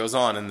work that goes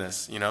on in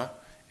this,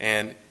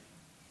 And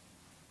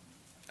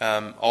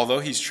although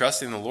he's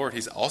trusting the Lord,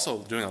 he's also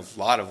doing a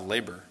lot of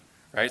labor.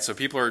 Right? So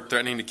people are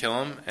threatening to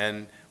kill him,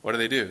 and what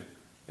do?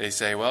 They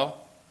say,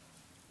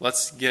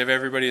 let's give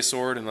everybody a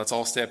sword and let's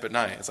all stay up at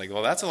night. It's like,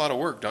 that's a lot of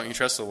work. Don't you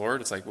trust the Lord?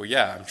 It's like,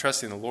 yeah, I'm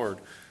trusting the Lord,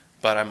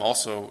 but I'm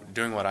also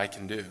doing what I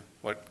can do,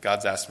 what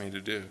God's asked me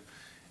to do.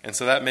 And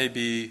so that may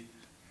be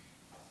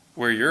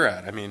where you're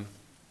at.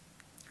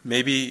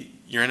 Maybe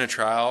you're in a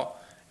trial,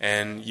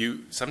 and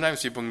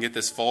sometimes people can get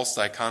this false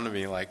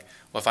dichotomy, like,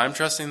 if I'm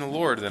trusting the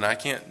Lord, then I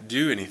can't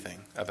do anything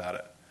about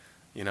it.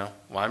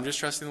 I'm just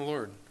trusting the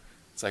Lord.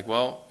 It's like,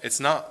 it's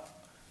not.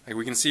 Like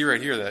we can see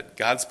right here that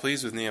God's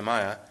pleased with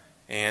Nehemiah,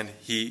 and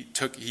he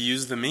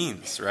used the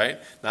means, right?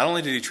 Not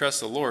only did he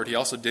trust the Lord, he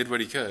also did what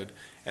he could,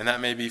 and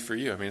that may be for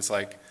you. It's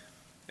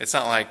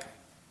not like,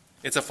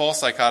 it's a false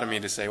dichotomy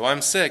to say,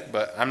 I'm sick,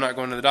 but I'm not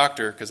going to the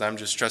doctor because I'm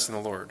just trusting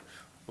the Lord.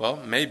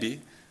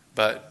 Maybe,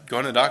 but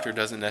going to the doctor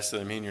doesn't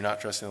necessarily mean you're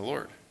not trusting the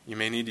Lord. You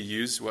may need to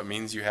use what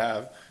means you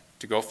have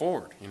to go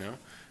forward,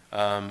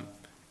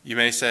 You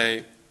may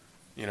say,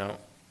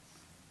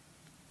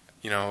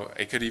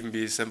 it could even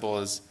be as simple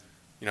as,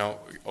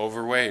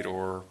 overweight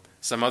or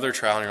some other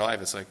trial in your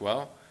life. It's like,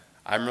 well,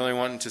 I'm really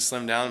wanting to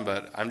slim down,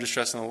 but I'm just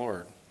trusting the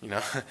Lord.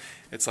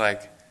 It's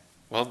like,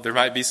 well, there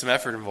might be some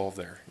effort involved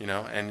there,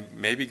 and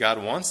maybe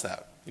God wants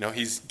that.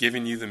 He's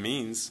giving you the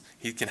means.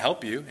 He can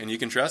help you, and you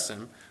can trust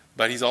him,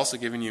 but he's also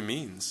giving you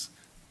means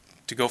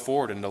to go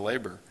forward and to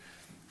labor.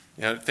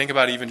 Think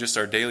about even just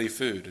our daily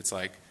food. It's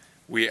like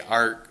we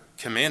are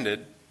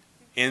commanded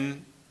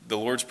in the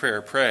Lord's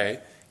Prayer, pray,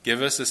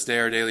 give us this day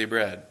our daily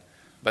bread.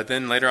 But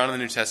then later on in the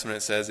New Testament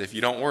it says, if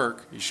you don't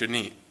work, you shouldn't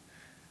eat.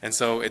 And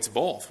so it's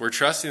both. We're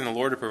trusting the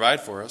Lord to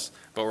provide for us,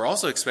 but we're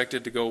also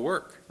expected to go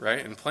work,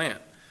 right, and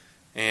plant.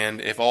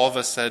 And if all of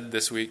us said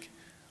this week,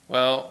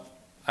 well,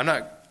 I'm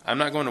not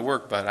going to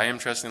work, but I am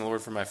trusting the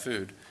Lord for my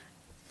food,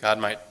 God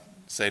might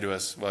say to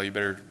us, well, you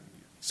better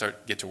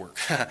get to work.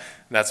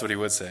 That's what he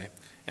would say.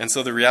 And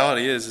so the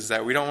reality is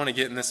that we don't want to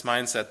get in this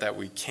mindset that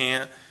we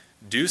can't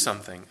do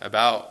something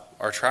about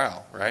our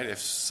trial, right? If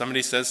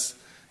somebody says,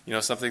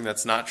 something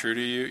that's not true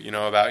to you,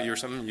 about you or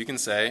something, you can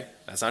say,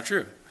 that's not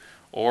true.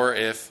 Or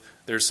if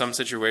there's some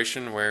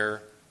situation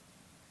where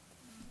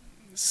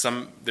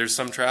there's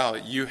some trial,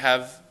 you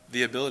have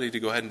the ability to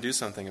go ahead and do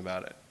something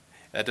about it.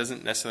 That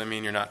doesn't necessarily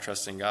mean you're not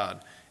trusting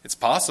God. It's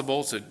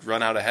possible to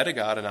run out ahead of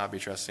God and not be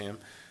trusting him,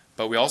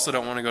 but we also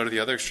don't want to go to the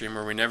other extreme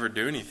where we never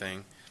do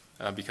anything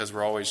because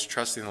we're always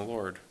trusting the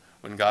Lord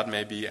when God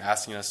may be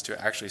asking us to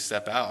actually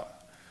step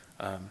out.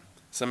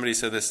 Somebody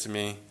said this to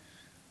me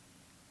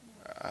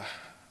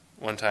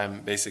one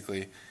time,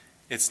 basically,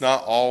 it's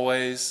not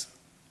always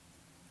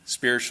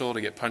spiritual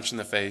to get punched in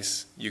the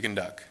face, you can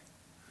duck.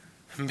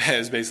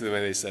 That's basically the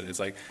way they said it. It's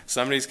like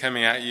somebody's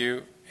coming at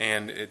you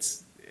and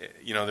it's,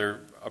 they're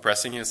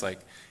oppressing you. It's like,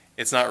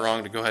 it's not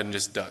wrong to go ahead and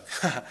just duck.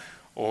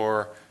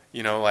 Or,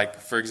 like,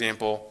 for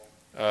example,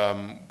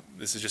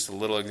 this is just a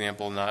little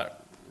example,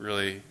 not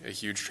really a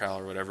huge trial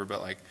or whatever,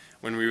 but like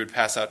when we would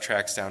pass out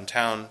tracts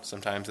downtown,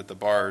 sometimes at the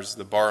bars,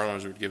 the bar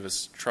owners would give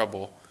us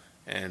trouble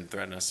and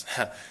threaten us.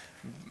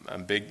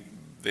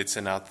 They'd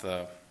send out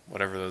the,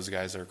 whatever those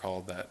guys are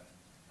called, that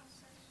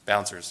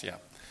bouncers, yeah,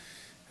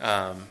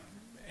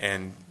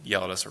 and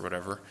yell at us or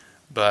whatever.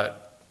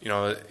 But,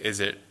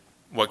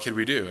 what could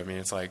we do? I mean,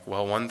 it's like,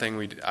 well, one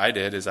thing I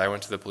did is I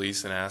went to the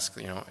police and asked,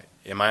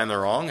 am I in the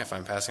wrong if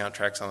I'm passing out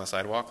tracts on the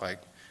sidewalk?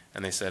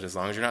 And they said, as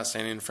long as you're not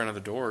standing in front of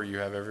the door, you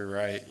have every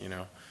right,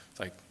 It's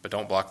like, but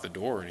don't block the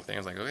door or anything. I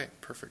was like, okay,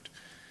 perfect.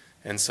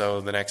 And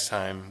so the next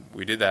time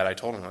we did that, I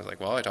told them, I was like,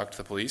 well, I talked to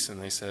the police,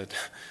 and they said,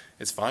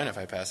 it's fine if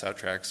I pass out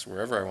tracts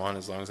wherever I want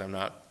as long as I'm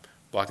not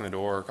blocking the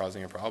door or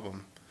causing a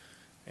problem.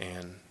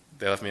 And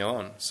they left me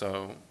alone.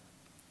 So,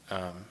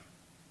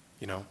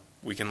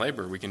 we can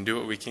labor. We can do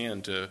what we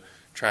can to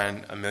try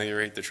and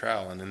ameliorate the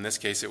trial. And in this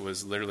case, it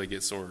was literally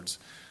get swords.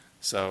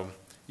 So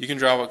you can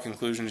draw what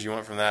conclusions you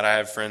want from that. I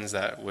have friends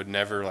that would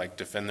never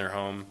defend their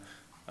home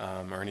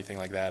or anything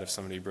like that if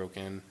somebody broke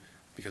in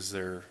because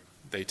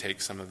they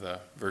take some of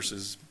the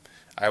verses.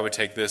 I would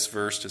take this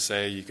verse to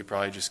say you could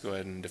probably just go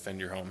ahead and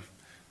defend your home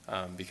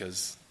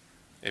because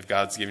if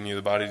God's given you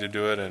the body to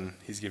do it and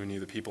he's given you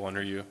the people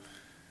under you,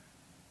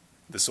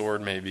 the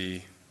sword may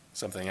be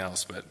something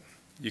else, but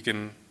you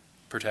can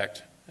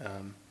protect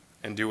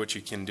and do what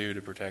you can do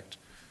to protect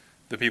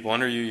the people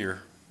under you,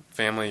 your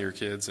family, your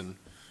kids, and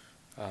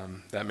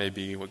that may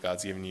be what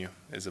God's given you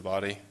is a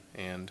body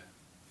and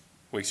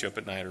wakes you up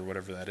at night or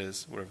whatever that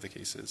is, whatever the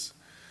case is.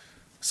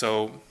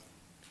 So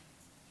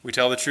we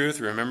tell the truth,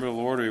 we remember the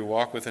Lord, we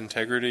walk with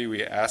integrity,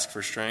 we ask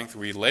for strength,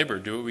 we labor,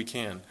 do what we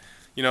can.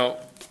 Well,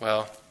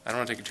 I don't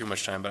want to take too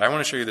much time, but I want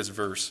to show you this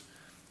verse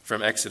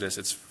from Exodus.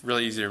 It's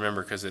really easy to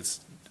remember because it's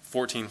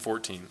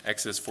 14:14,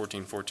 Exodus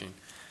 14:14.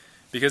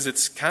 Because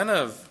it's kind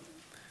of,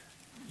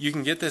 you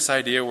can get this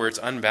idea where it's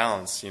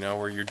unbalanced,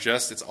 where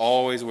it's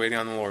always waiting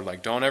on the Lord.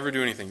 Like, don't ever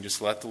do anything, just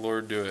let the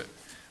Lord do it,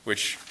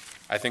 which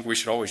I think we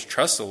should always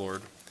trust the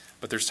Lord.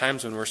 But there's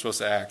times when we're supposed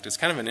to act. It's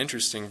kind of an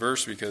interesting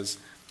verse because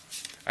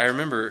I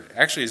remember,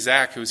 actually,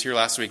 Zach, who was here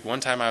last week, one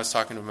time I was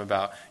talking to him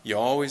about, you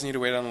always need to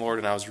wait on the Lord,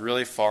 and I was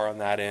really far on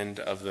that end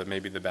of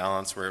maybe the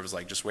balance where it was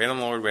like, just wait on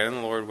the Lord, wait on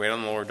the Lord, wait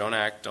on the Lord, don't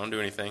act, don't do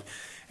anything.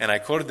 And I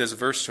quoted this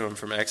verse to him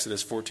from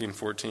Exodus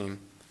 14:14.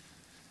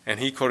 And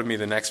he quoted me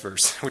the next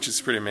verse, which is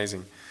pretty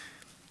amazing.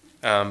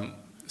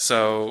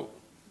 So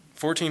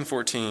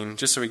 14:14,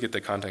 just so we get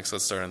the context,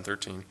 let's start on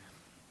 13.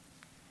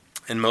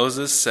 And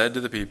Moses said to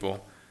the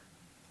people,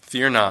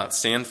 fear not,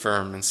 stand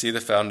firm, and see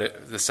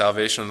the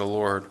salvation of the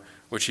Lord,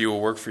 which he will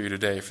work for you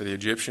today. For the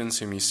Egyptians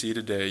whom you see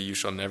today, you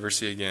shall never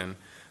see again.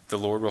 The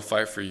Lord will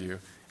fight for you,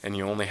 and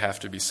you only have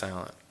to be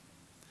silent.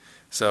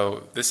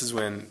 So this is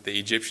when the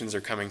Egyptians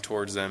are coming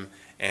towards them,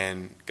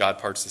 and God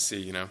parts the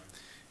sea,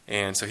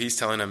 And so he's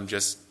telling them,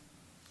 just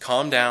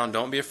calm down,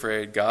 don't be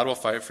afraid, God will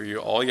fight for you,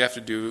 all you have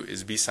to do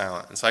is be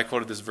silent. And so I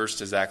quoted this verse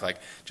to Zach,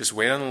 just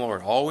wait on the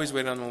Lord, always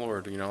wait on the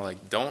Lord, you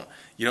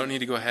don't need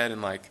to go ahead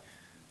and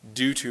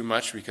do too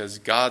much because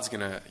God's going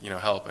to,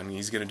 help, and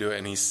he's going to do it.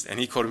 And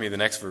he quoted me the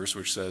next verse,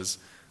 which says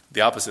the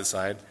opposite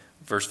side,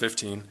 verse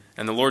 15,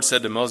 and the Lord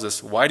said to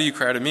Moses, why do you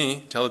cry to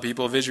me? Tell the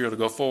people of Israel to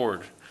go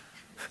forward.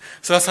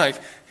 So it's like,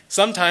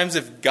 sometimes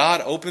if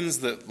God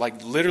opens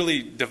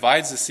literally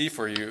divides the sea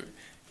for you,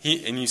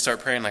 and you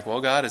start praying like,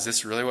 well, God, is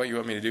this really what you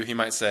want me to do? He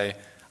might say,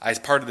 I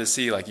parted the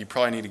sea, you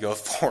probably need to go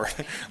forward.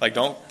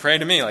 Don't pray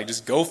to me,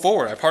 just go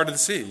forward. I parted the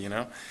sea,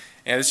 And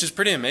it's just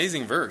pretty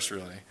amazing verse,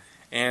 really.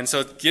 And so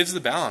it gives the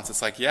balance.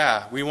 It's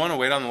we want to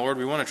wait on the Lord.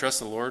 We want to trust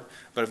the Lord.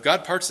 But if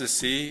God parts the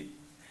sea,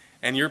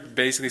 and you're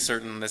basically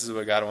certain this is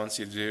what God wants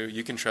you to do,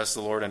 you can trust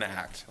the Lord and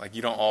act.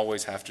 You don't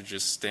always have to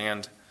just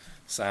stand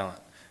silent.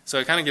 So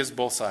it kind of gives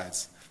both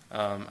sides.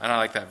 And I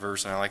like that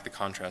verse, and I like the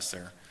contrast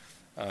there.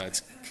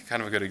 It's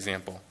kind of a good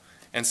example.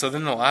 And so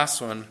then the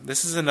last one,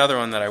 this is another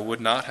one that I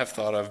would not have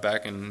thought of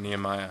back in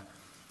Nehemiah,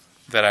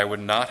 that I would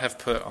not have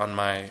put on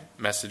my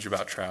message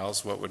about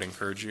trials, what would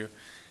encourage you.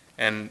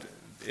 And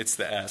it's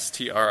the S,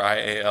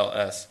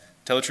 Trials.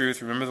 Tell the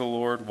truth, remember the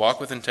Lord, walk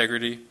with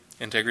integrity,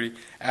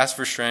 ask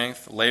for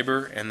strength,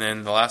 labor, and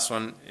then the last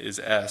one is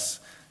S.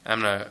 I'm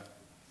gonna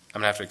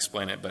have to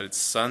explain it, but it's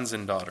sons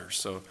and daughters.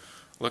 So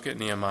look at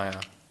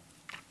Nehemiah.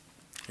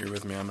 You're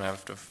with me. I'm gonna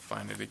have to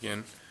find it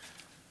again.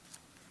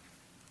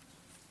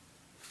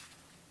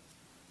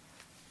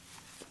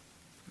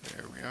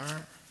 There we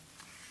are.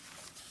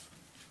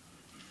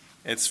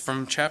 It's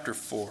from chapter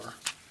 4.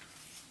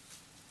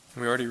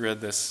 We already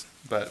read this,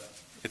 but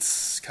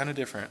it's kind of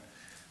different.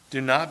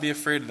 Do not be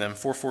afraid of them,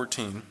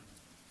 4:14.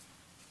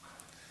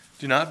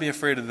 Do not be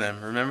afraid of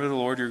them. Remember the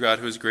Lord your God,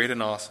 who is great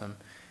and awesome,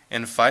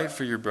 and fight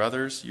for your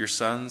brothers, your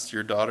sons,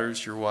 your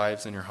daughters, your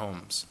wives, and your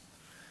homes.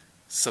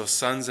 So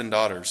sons and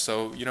daughters.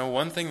 So,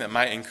 one thing that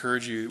might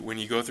encourage you when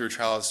you go through a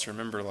trial is to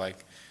remember,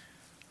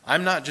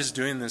 I'm not just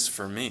doing this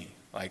for me.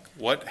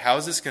 How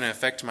is this going to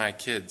affect my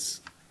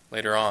kids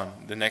later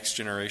on, the next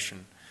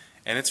generation?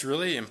 And it's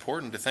really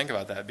important to think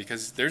about that,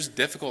 because there's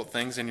difficult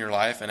things in your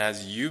life, and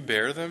as you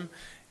bear them,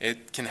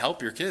 it can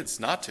help your kids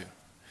not to.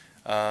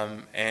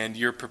 And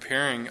you're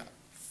preparing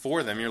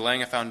for them. You're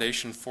laying a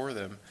foundation for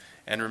them.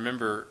 And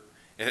remember,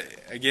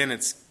 again,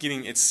 it's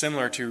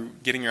similar to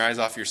getting your eyes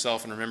off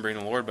yourself and remembering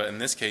the Lord, but in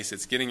this case,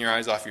 it's getting your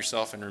eyes off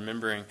yourself and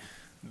remembering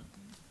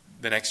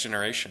the next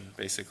generation,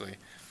 basically.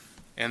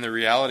 And the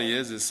reality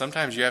is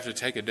sometimes you have to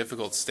take a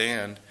difficult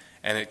stand,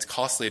 and it's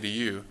costly to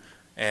you.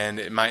 And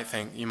you might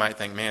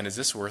think, man, is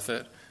this worth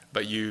it?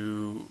 But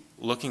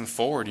looking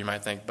forward, you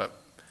might think, but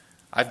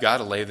I've got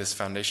to lay this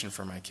foundation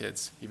for my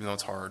kids, even though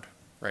it's hard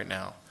right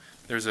now.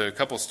 There's a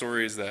couple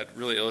stories that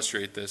really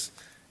illustrate this,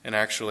 and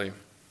actually,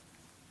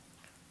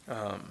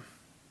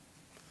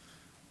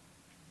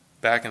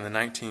 back in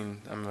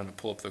I'm going to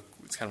pull up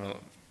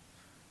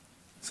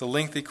it's a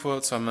lengthy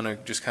quote, so I'm going to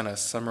just kind of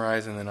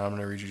summarize, and then I'm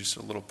going to read you just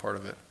a little part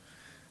of it.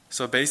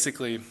 So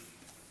basically,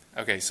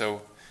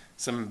 so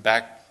some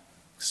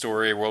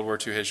backstory, World War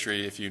II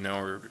history, if you know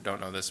or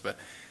don't know this, but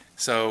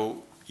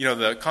so,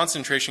 the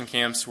concentration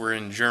camps were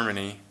in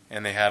Germany,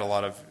 and they had a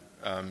lot of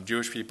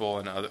Jewish people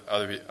and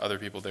other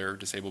people there,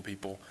 disabled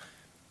people,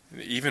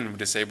 even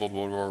disabled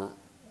World War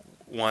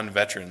I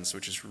veterans,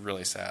 which is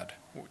really sad.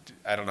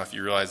 I don't know if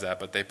you realize that,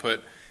 but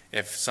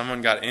if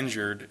someone got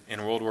injured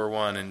in World War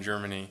I in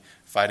Germany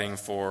fighting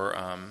for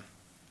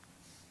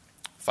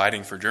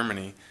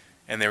Germany,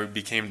 and they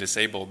became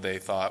disabled, they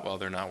thought, well,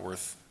 they're not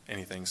worth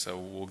anything, so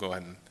we'll go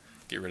ahead and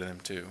get rid of them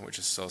too, which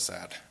is so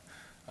sad.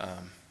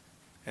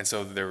 And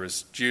so there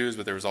was Jews,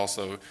 but there was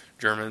also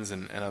Germans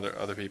and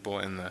other people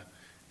in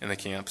the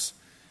camps.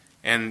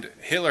 And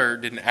Hitler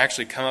didn't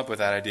actually come up with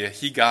that idea.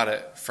 He got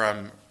it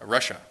from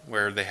Russia,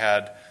 where they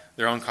had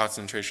their own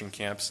concentration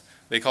camps.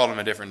 They called them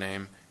a different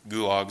name.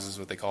 Gulags is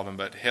what they called them.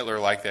 But Hitler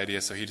liked the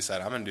idea, so he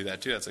decided, I'm going to do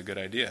that too. That's a good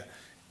idea.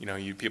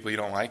 You people you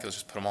don't like, let's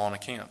just put them all in a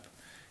camp.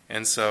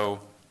 And so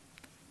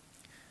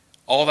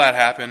all that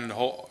happened.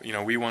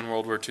 We won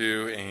World War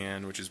II,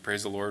 and which is,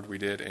 praise the Lord, we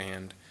did.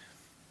 And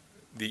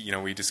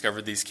we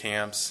discovered these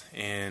camps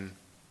in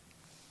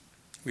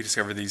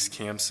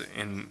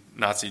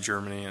Nazi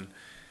Germany,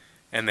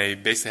 and they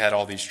basically had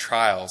all these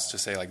trials to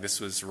say, this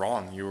was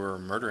wrong, you were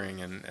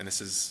murdering, and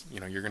this is,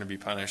 you're going to be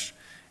punished.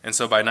 And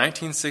so by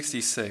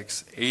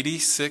 1966,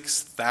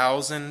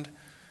 86,000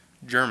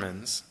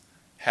 Germans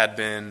had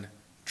been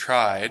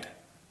tried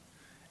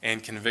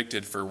and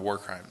convicted for war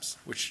crimes,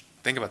 which,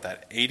 think about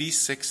that,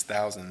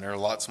 86,000. They're a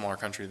lot smaller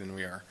country than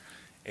we are.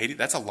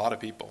 That's a lot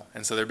of people.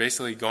 And so they're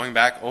basically going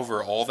back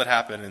over all that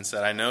happened and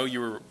said, I know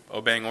you were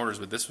obeying orders,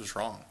 but this was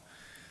wrong.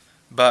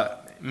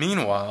 But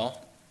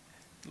meanwhile,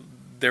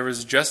 there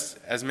was just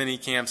as many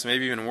camps,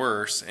 maybe even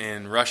worse,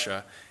 in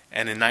Russia.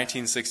 And in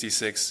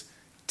 1966,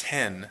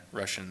 10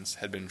 Russians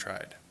had been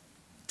tried.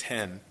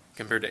 10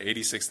 compared to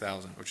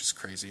 86,000, which is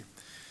crazy.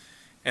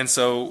 And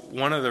so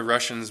one of the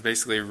Russians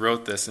basically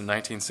wrote this in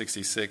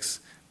 1966,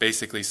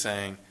 basically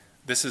saying,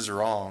 this is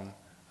wrong.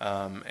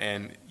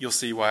 And you'll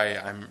see why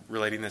I'm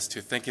relating this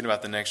to thinking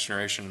about the next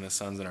generation and the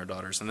sons and our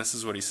daughters. And this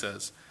is what he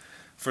says.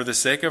 For the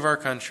sake of our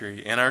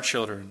country and our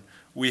children,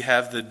 we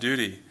have the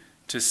duty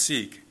to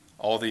seek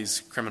all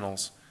these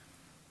criminals.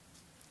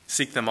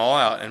 Seek them all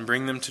out and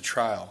bring them to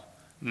trial.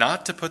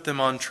 Not to put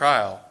them on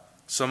trial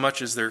so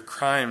much as their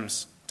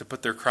crimes, to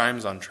put their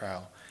crimes on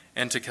trial.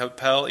 And to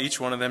compel each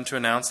one of them to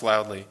announce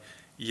loudly,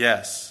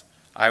 yes,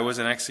 I was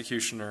an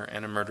executioner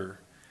and a murderer.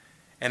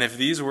 And if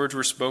these words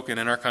were spoken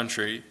in our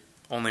country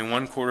only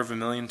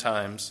 250,000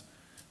 times,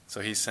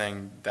 so he's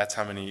saying that's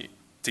how many,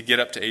 to get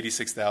up to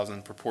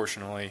 86,000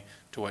 proportionally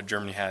to what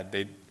Germany had,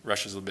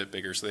 Russia's a little bit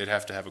bigger, so they'd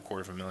have to have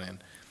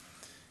 250,000.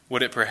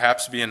 Would it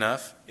perhaps be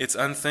enough? It's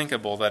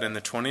unthinkable that in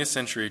the 20th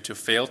century to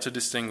fail to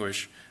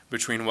distinguish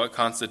between what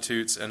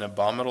constitutes an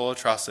abominable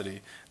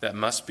atrocity that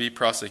must be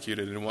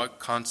prosecuted and what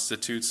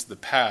constitutes the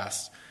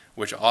past,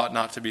 which ought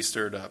not to be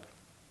stirred up.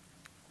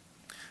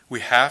 We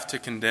have to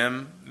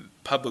condemn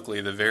publicly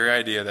the very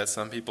idea that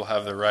some people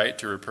have the right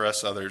to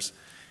repress others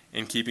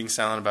in keeping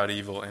silent about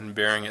evil and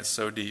burying it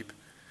so deep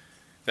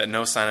that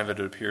no sign of it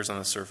appears on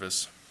the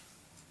surface.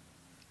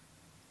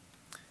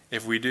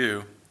 If we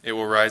do, it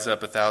will rise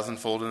up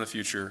 1,000-fold in the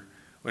future.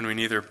 When we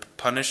neither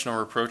punish nor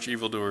reproach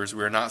evildoers,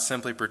 we are not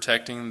simply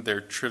protecting their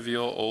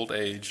trivial old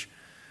age.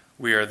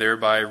 We are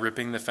thereby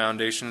ripping the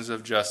foundations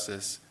of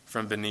justice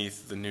from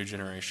beneath the new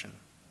generation.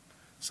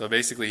 So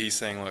basically he's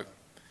saying, look,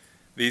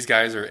 these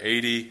guys are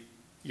 80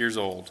 years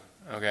old,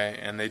 okay,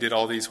 and they did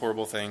all these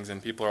horrible things,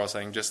 and people are all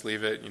saying, just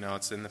leave it,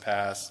 it's in the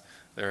past,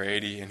 they're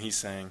 80, and he's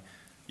saying,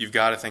 you've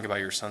got to think about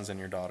your sons and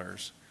your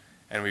daughters,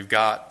 and we've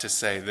got to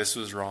say this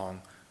was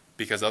wrong,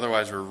 because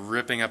otherwise we're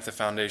ripping up the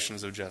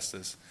foundations of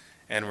justice,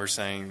 and we're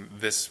saying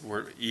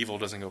evil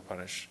doesn't go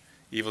punished,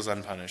 evil's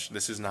unpunished,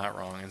 this is not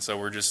wrong, and so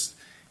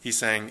he's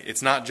saying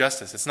it's not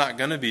justice, it's not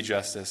going to be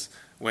justice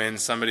when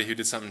somebody who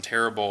did something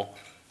terrible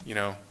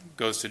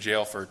goes to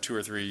jail for 2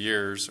 or 3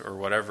 years or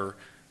whatever,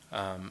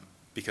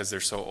 because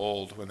they're so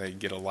old when they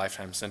get a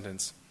lifetime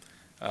sentence.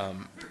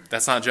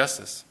 That's not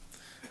justice.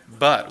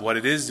 But what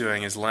it is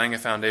doing is laying a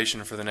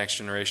foundation for the next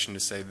generation to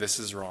say this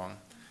is wrong,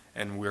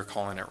 and we're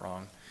calling it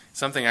wrong.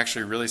 Something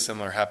actually really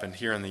similar happened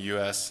here in the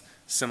U.S.,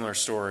 similar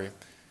story.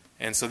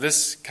 And so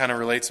this kind of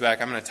relates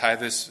back. I'm going to tie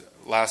this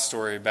last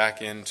story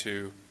back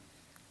into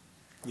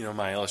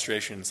my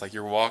illustration. It's like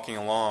you're walking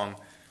along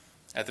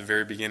at the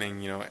very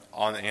beginning,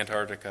 on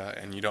Antarctica,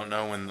 and you don't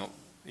know when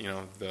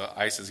the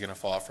ice is going to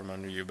fall out from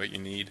under you, but you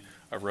need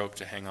a rope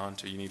to hang on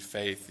to. You need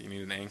faith. You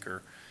need an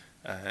anchor.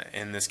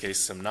 In this case,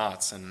 some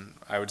knots. And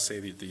I would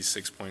say that these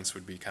 6 points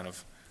would be kind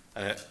of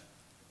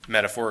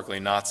metaphorically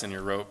knots in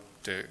your rope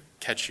to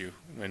catch you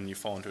when you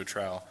fall into a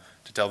trial.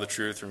 To tell the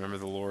truth, remember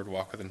the Lord,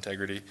 walk with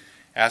integrity,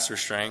 ask for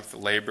strength,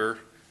 labor,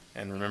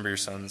 and remember your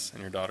sons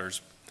and your daughters.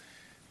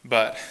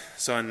 But,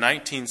 so in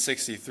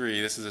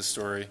 1963, this is a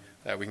story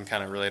that we can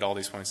kind of relate all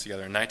these points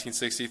together. In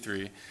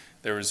 1963,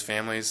 there was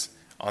families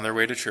on their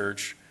way to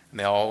church, and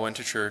they all went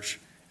to church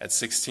at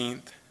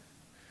 16th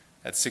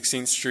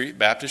Street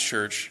Baptist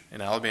Church in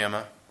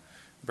Alabama,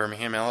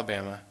 Birmingham,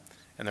 Alabama,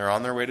 and they're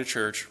on their way to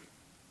church,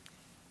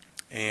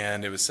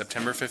 and it was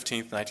September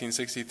 15th,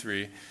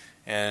 1963,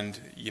 and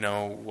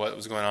what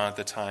was going on at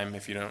the time,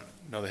 if you don't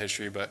know the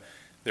history, but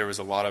there was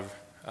a lot of,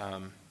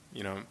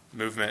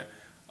 movement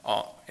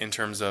in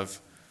terms of,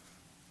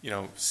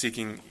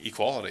 seeking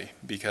equality,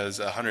 because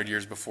 100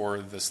 years before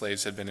the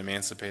slaves had been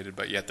emancipated,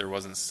 but yet there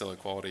wasn't still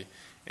equality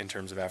in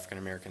terms of African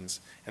Americans.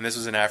 And this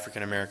was an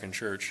African American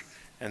church.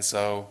 And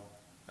so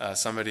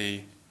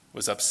somebody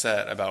was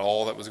upset about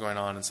all that was going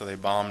on, and so they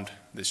bombed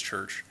this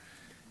church.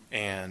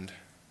 And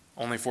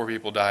only 4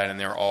 people died, and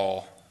they were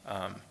all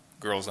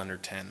girls under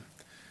 10,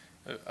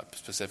 a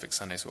specific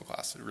Sunday school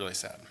class. It's really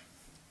sad.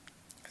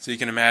 So you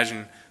can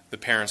imagine the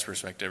parents'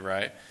 perspective,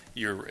 right?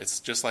 It's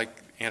just like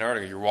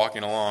Antarctica. You're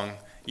walking along.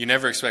 You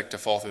never expect to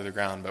fall through the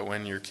ground, but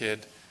when your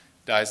kid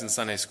dies in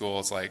Sunday school,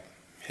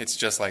 it's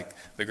just like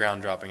the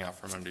ground dropping out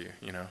from under you,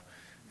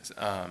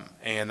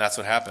 and that's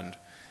what happened.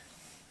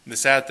 The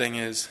sad thing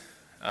is,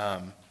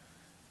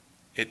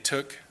 it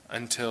took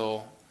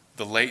until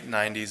the late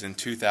 90s and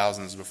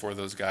 2000s before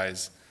those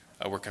guys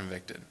were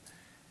convicted.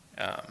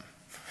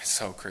 It's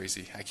so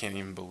crazy. I can't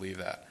even believe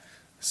that.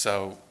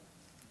 So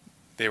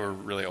they were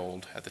really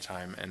old at the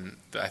time, and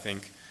I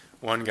think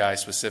one guy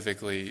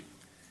specifically,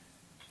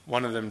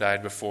 one of them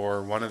died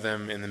before, one of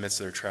them in the midst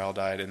of their trial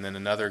died, and then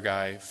another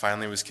guy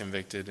finally was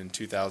convicted in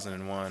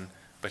 2001,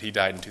 but he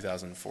died in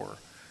 2004.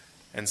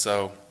 And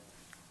so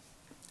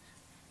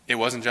it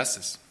wasn't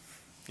justice.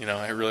 It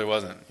really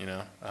wasn't.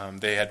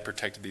 They had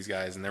protected these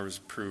guys, and there was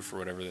proof or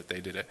whatever that they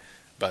did it,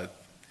 but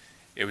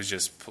it was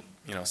just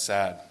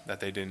sad that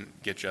they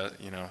didn't get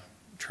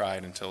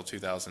tried until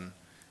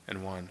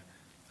 2001.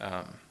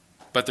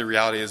 But the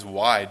reality is,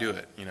 why do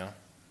it?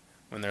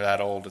 When they're that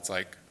old, it's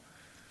like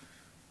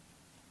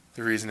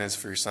the reason is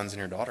for your sons and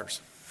your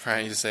daughters,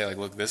 right? You just say,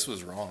 look, this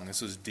was wrong.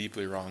 This was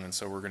deeply wrong, and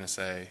so we're going to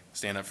say,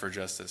 stand up for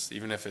justice,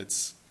 even if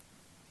it's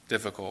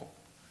difficult,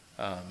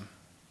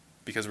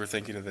 because we're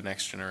thinking of the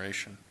next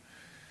generation.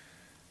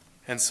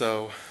 And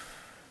so,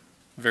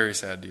 very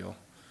sad deal.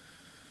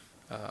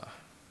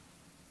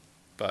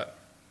 But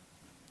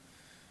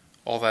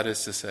all that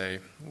is to say,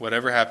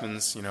 whatever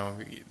happens,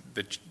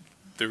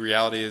 the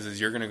reality is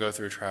you're going to go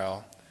through a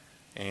trial,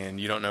 and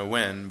you don't know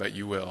when, but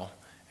you will,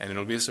 and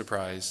it'll be a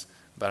surprise.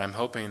 But I'm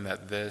hoping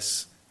that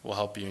this will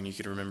help you, and you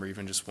can remember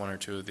even just 1 or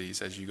 2 of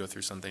these as you go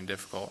through something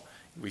difficult.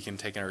 We can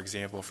take our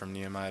example from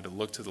Nehemiah to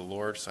look to the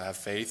Lord, so have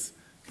faith.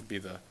 Could be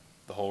the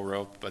the whole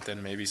rope, but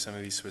then maybe some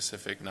of these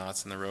specific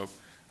knots in the rope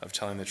of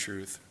telling the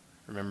truth,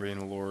 remembering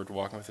the Lord,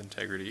 walking with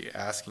integrity,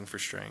 asking for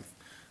strength,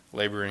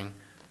 laboring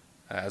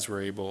as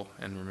we're able,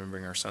 and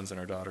remembering our sons and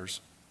our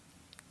daughters.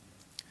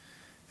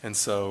 And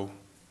so,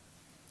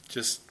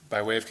 just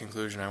by way of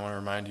conclusion, I want to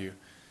remind you,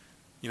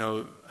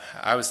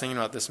 I was thinking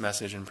about this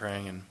message and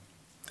praying and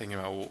thinking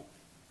about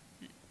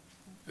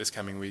this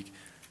coming week.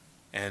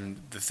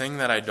 And the thing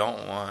that I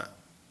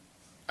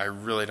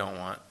really don't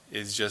want,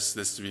 is just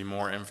this to be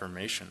more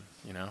information,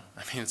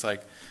 it's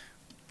like,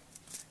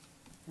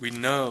 we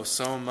know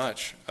so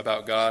much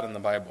about God and the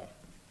Bible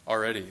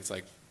already. It's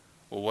like,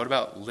 well, what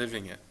about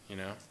living it,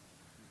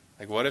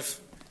 Like, what if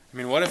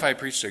I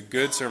preached a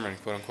good sermon,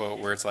 quote unquote,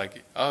 where it's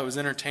like, oh, it was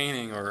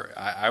entertaining, or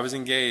I was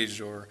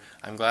engaged, or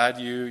I'm glad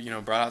you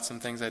brought out some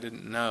things I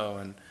didn't know,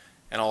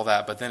 and all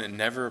that, but then it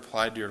never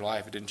applied to your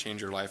life. It didn't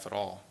change your life at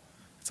all.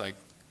 It's like,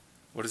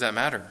 what does that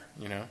matter,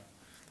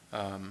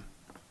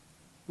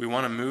 We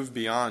want to move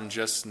beyond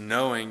just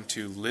knowing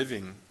to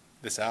living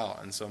this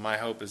out. And so my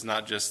hope is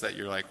not just that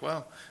you're like,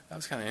 well, that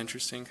was kind of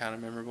interesting, kind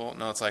of memorable.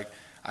 No, it's like,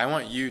 I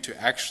want you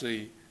to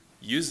actually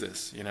use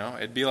this,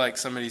 It'd be like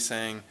somebody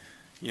saying,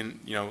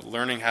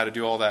 learning how to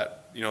do all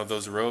that,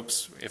 those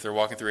ropes if they're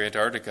walking through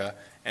Antarctica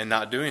and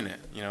not doing it,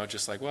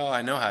 just like, well,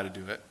 I know how to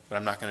do it, but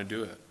I'm not going to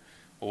do it.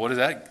 Well, what is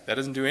that? That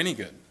doesn't do any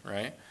good,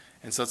 right?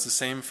 And so it's the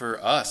same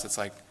for us. It's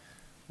like,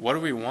 what do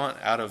we want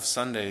out of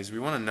Sundays? We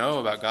want to know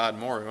about God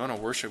more. We want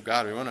to worship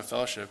God. We want to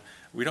fellowship.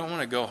 We don't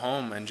want to go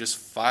home and just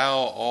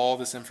file all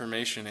this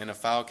information in a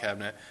file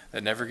cabinet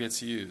that never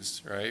gets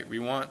used, right?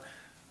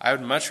 I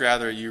would much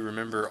rather you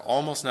remember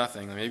almost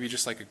nothing, maybe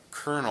just like a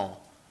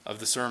kernel of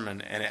the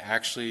sermon, and it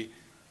actually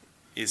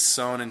is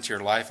sown into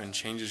your life and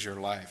changes your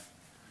life,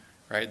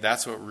 right?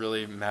 That's what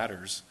really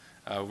matters.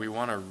 We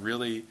want to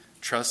really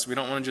trust. We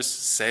don't want to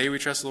just say we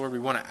trust the Lord. We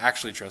want to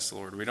actually trust the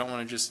Lord. We don't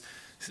want to just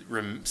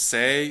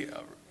say,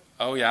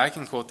 oh yeah, I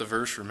can quote the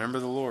verse, remember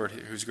the Lord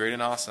who's great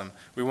and awesome.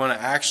 We want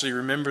to actually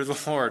remember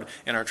the Lord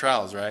in our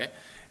trials, right?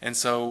 And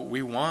so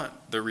we want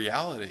the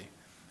reality.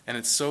 And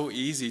it's so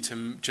easy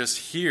to just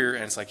hear,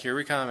 and it's like, here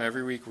we come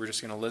every week. We're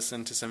just going to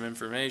listen to some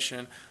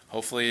information.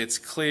 Hopefully it's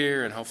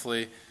clear, and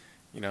hopefully,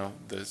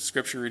 the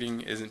scripture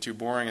reading isn't too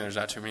boring, and there's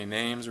not too many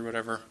names or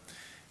whatever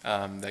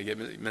that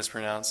get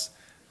mispronounced.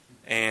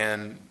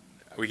 And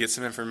we get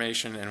some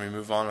information, and we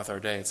move on with our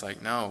day. It's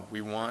like, no,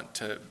 we want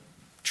to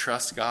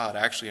trust God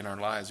actually in our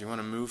lives. We want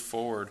to move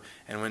forward.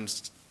 And when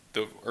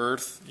the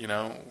earth,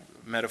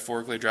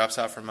 metaphorically drops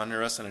out from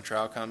under us and a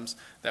trial comes,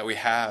 that we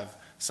have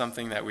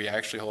something that we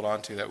actually hold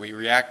on to, that we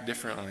react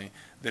differently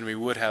than we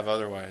would have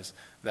otherwise,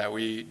 that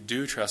we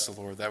do trust the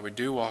Lord, that we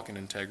do walk in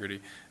integrity,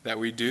 that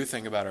we do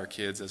think about our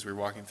kids as we're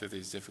walking through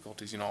these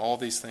difficulties, all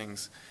these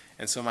things.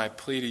 And so my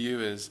plea to you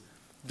is,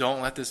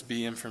 don't let this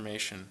be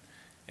information.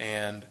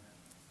 And,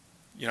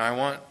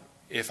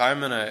 if I'm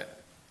going to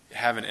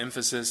have an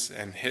emphasis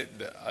and hit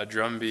a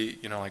drum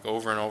beat, like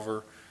over and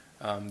over,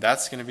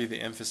 that's going to be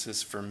the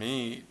emphasis for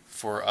me,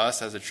 for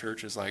us as a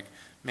church, is like,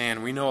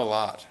 man, we know a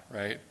lot,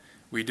 right?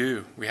 We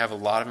do. We have a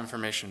lot of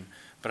information,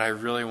 but I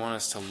really want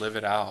us to live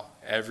it out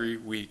every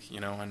week,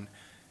 and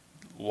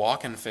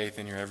walk in faith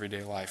in your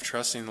everyday life,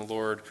 trusting the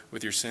Lord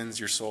with your sins,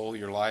 your soul,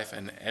 your life,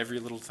 and every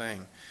little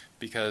thing,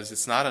 because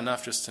it's not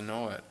enough just to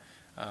know it.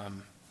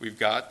 We've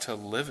got to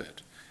live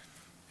it.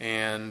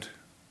 And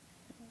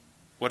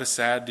what a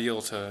sad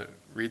deal to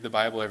read the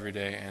Bible every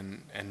day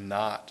and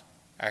not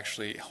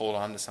actually hold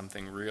on to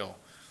something real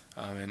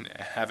and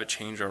have it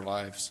change our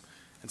lives.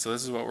 And so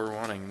this is what we're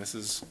wanting. This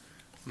is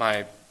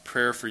my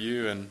prayer for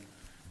you,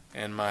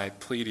 and my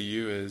plea to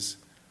you is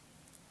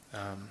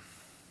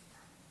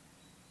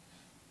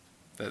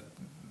that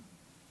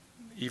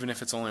even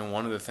if it's only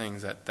one of the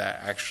things that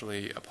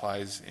actually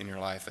applies in your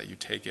life, that you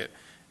take it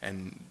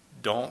and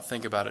don't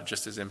think about it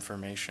just as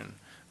information,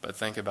 but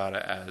think about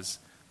it as,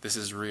 this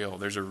is real.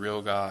 There's a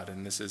real God,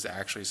 and this is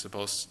actually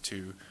supposed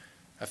to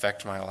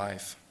affect my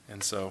life.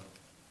 And so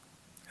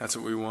that's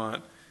what we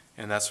want,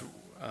 and that's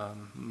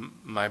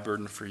my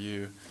burden for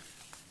you.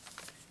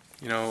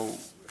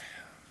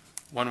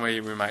 One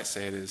way we might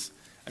say it is,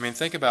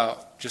 think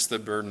about just the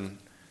burden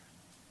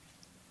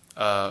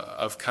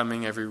of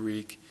coming every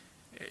week.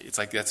 It's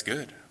like, that's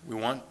good.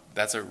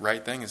 That's a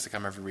right thing, is to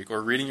come every week.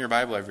 Or reading your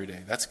Bible every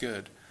day. That's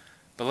good.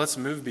 But let's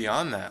move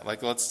beyond that.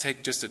 Like, let's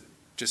take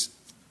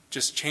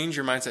just change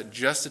your mindset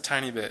just a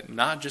tiny bit.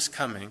 Not just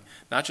coming,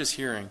 not just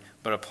hearing,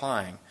 but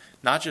applying.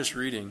 Not just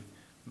reading,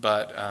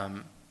 but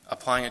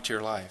applying it to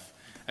your life.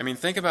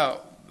 Think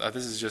about,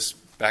 this is just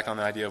back on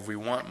the idea of we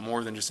want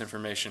more than just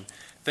information.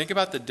 Think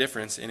about the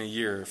difference in a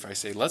year if I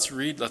say, let's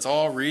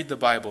all read the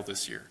Bible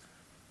this year.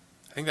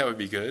 I think that would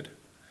be good.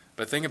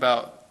 But think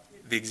about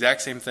the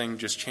exact same thing,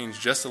 just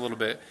changed just a little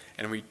bit,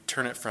 and we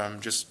turn it from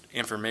just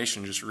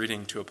information, just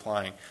reading, to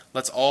applying.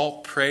 Let's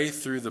all pray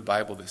through the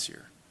Bible this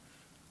year.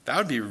 That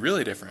would be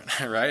really different,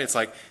 right? It's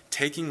like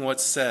taking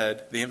what's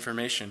said, the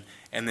information,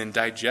 and then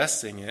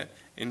digesting it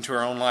into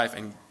our own life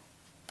and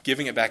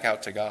giving it back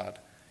out to God.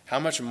 How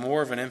much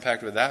more of an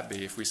impact would that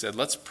be if we said,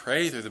 let's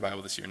pray through the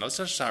Bible this year? And let's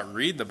just not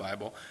read the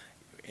Bible.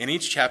 in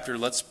each chapter,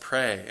 let's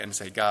pray and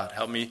say, God,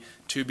 help me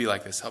to be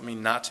like this. Help me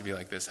not to be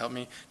like this. Help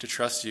me to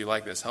trust you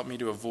like this. Help me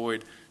to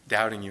avoid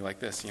doubting you like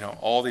this.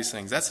 All these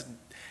things.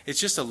 It's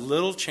just a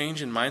little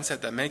change in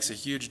mindset that makes a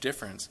huge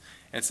difference.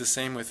 And it's the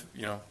same with,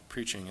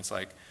 preaching. It's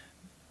like,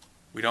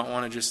 we don't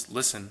want to just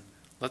listen.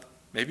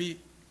 Maybe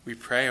we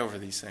pray over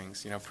these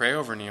things. Pray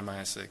over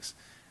Nehemiah 6.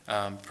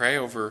 Pray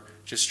over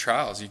just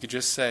trials. You could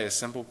just say a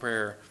simple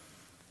prayer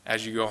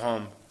as you go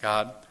home.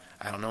 God,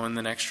 I don't know when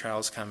the next trial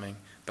is coming,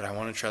 but I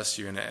want to trust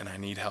you and I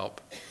need help.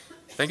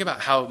 Think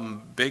about how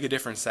big a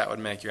difference that would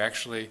make. You're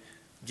actually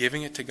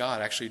giving it to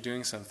God, actually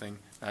doing something,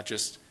 not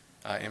just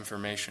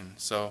information.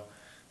 So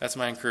that's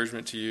my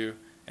encouragement to you,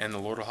 and the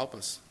Lord will help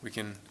us. We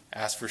can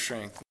ask for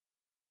strength.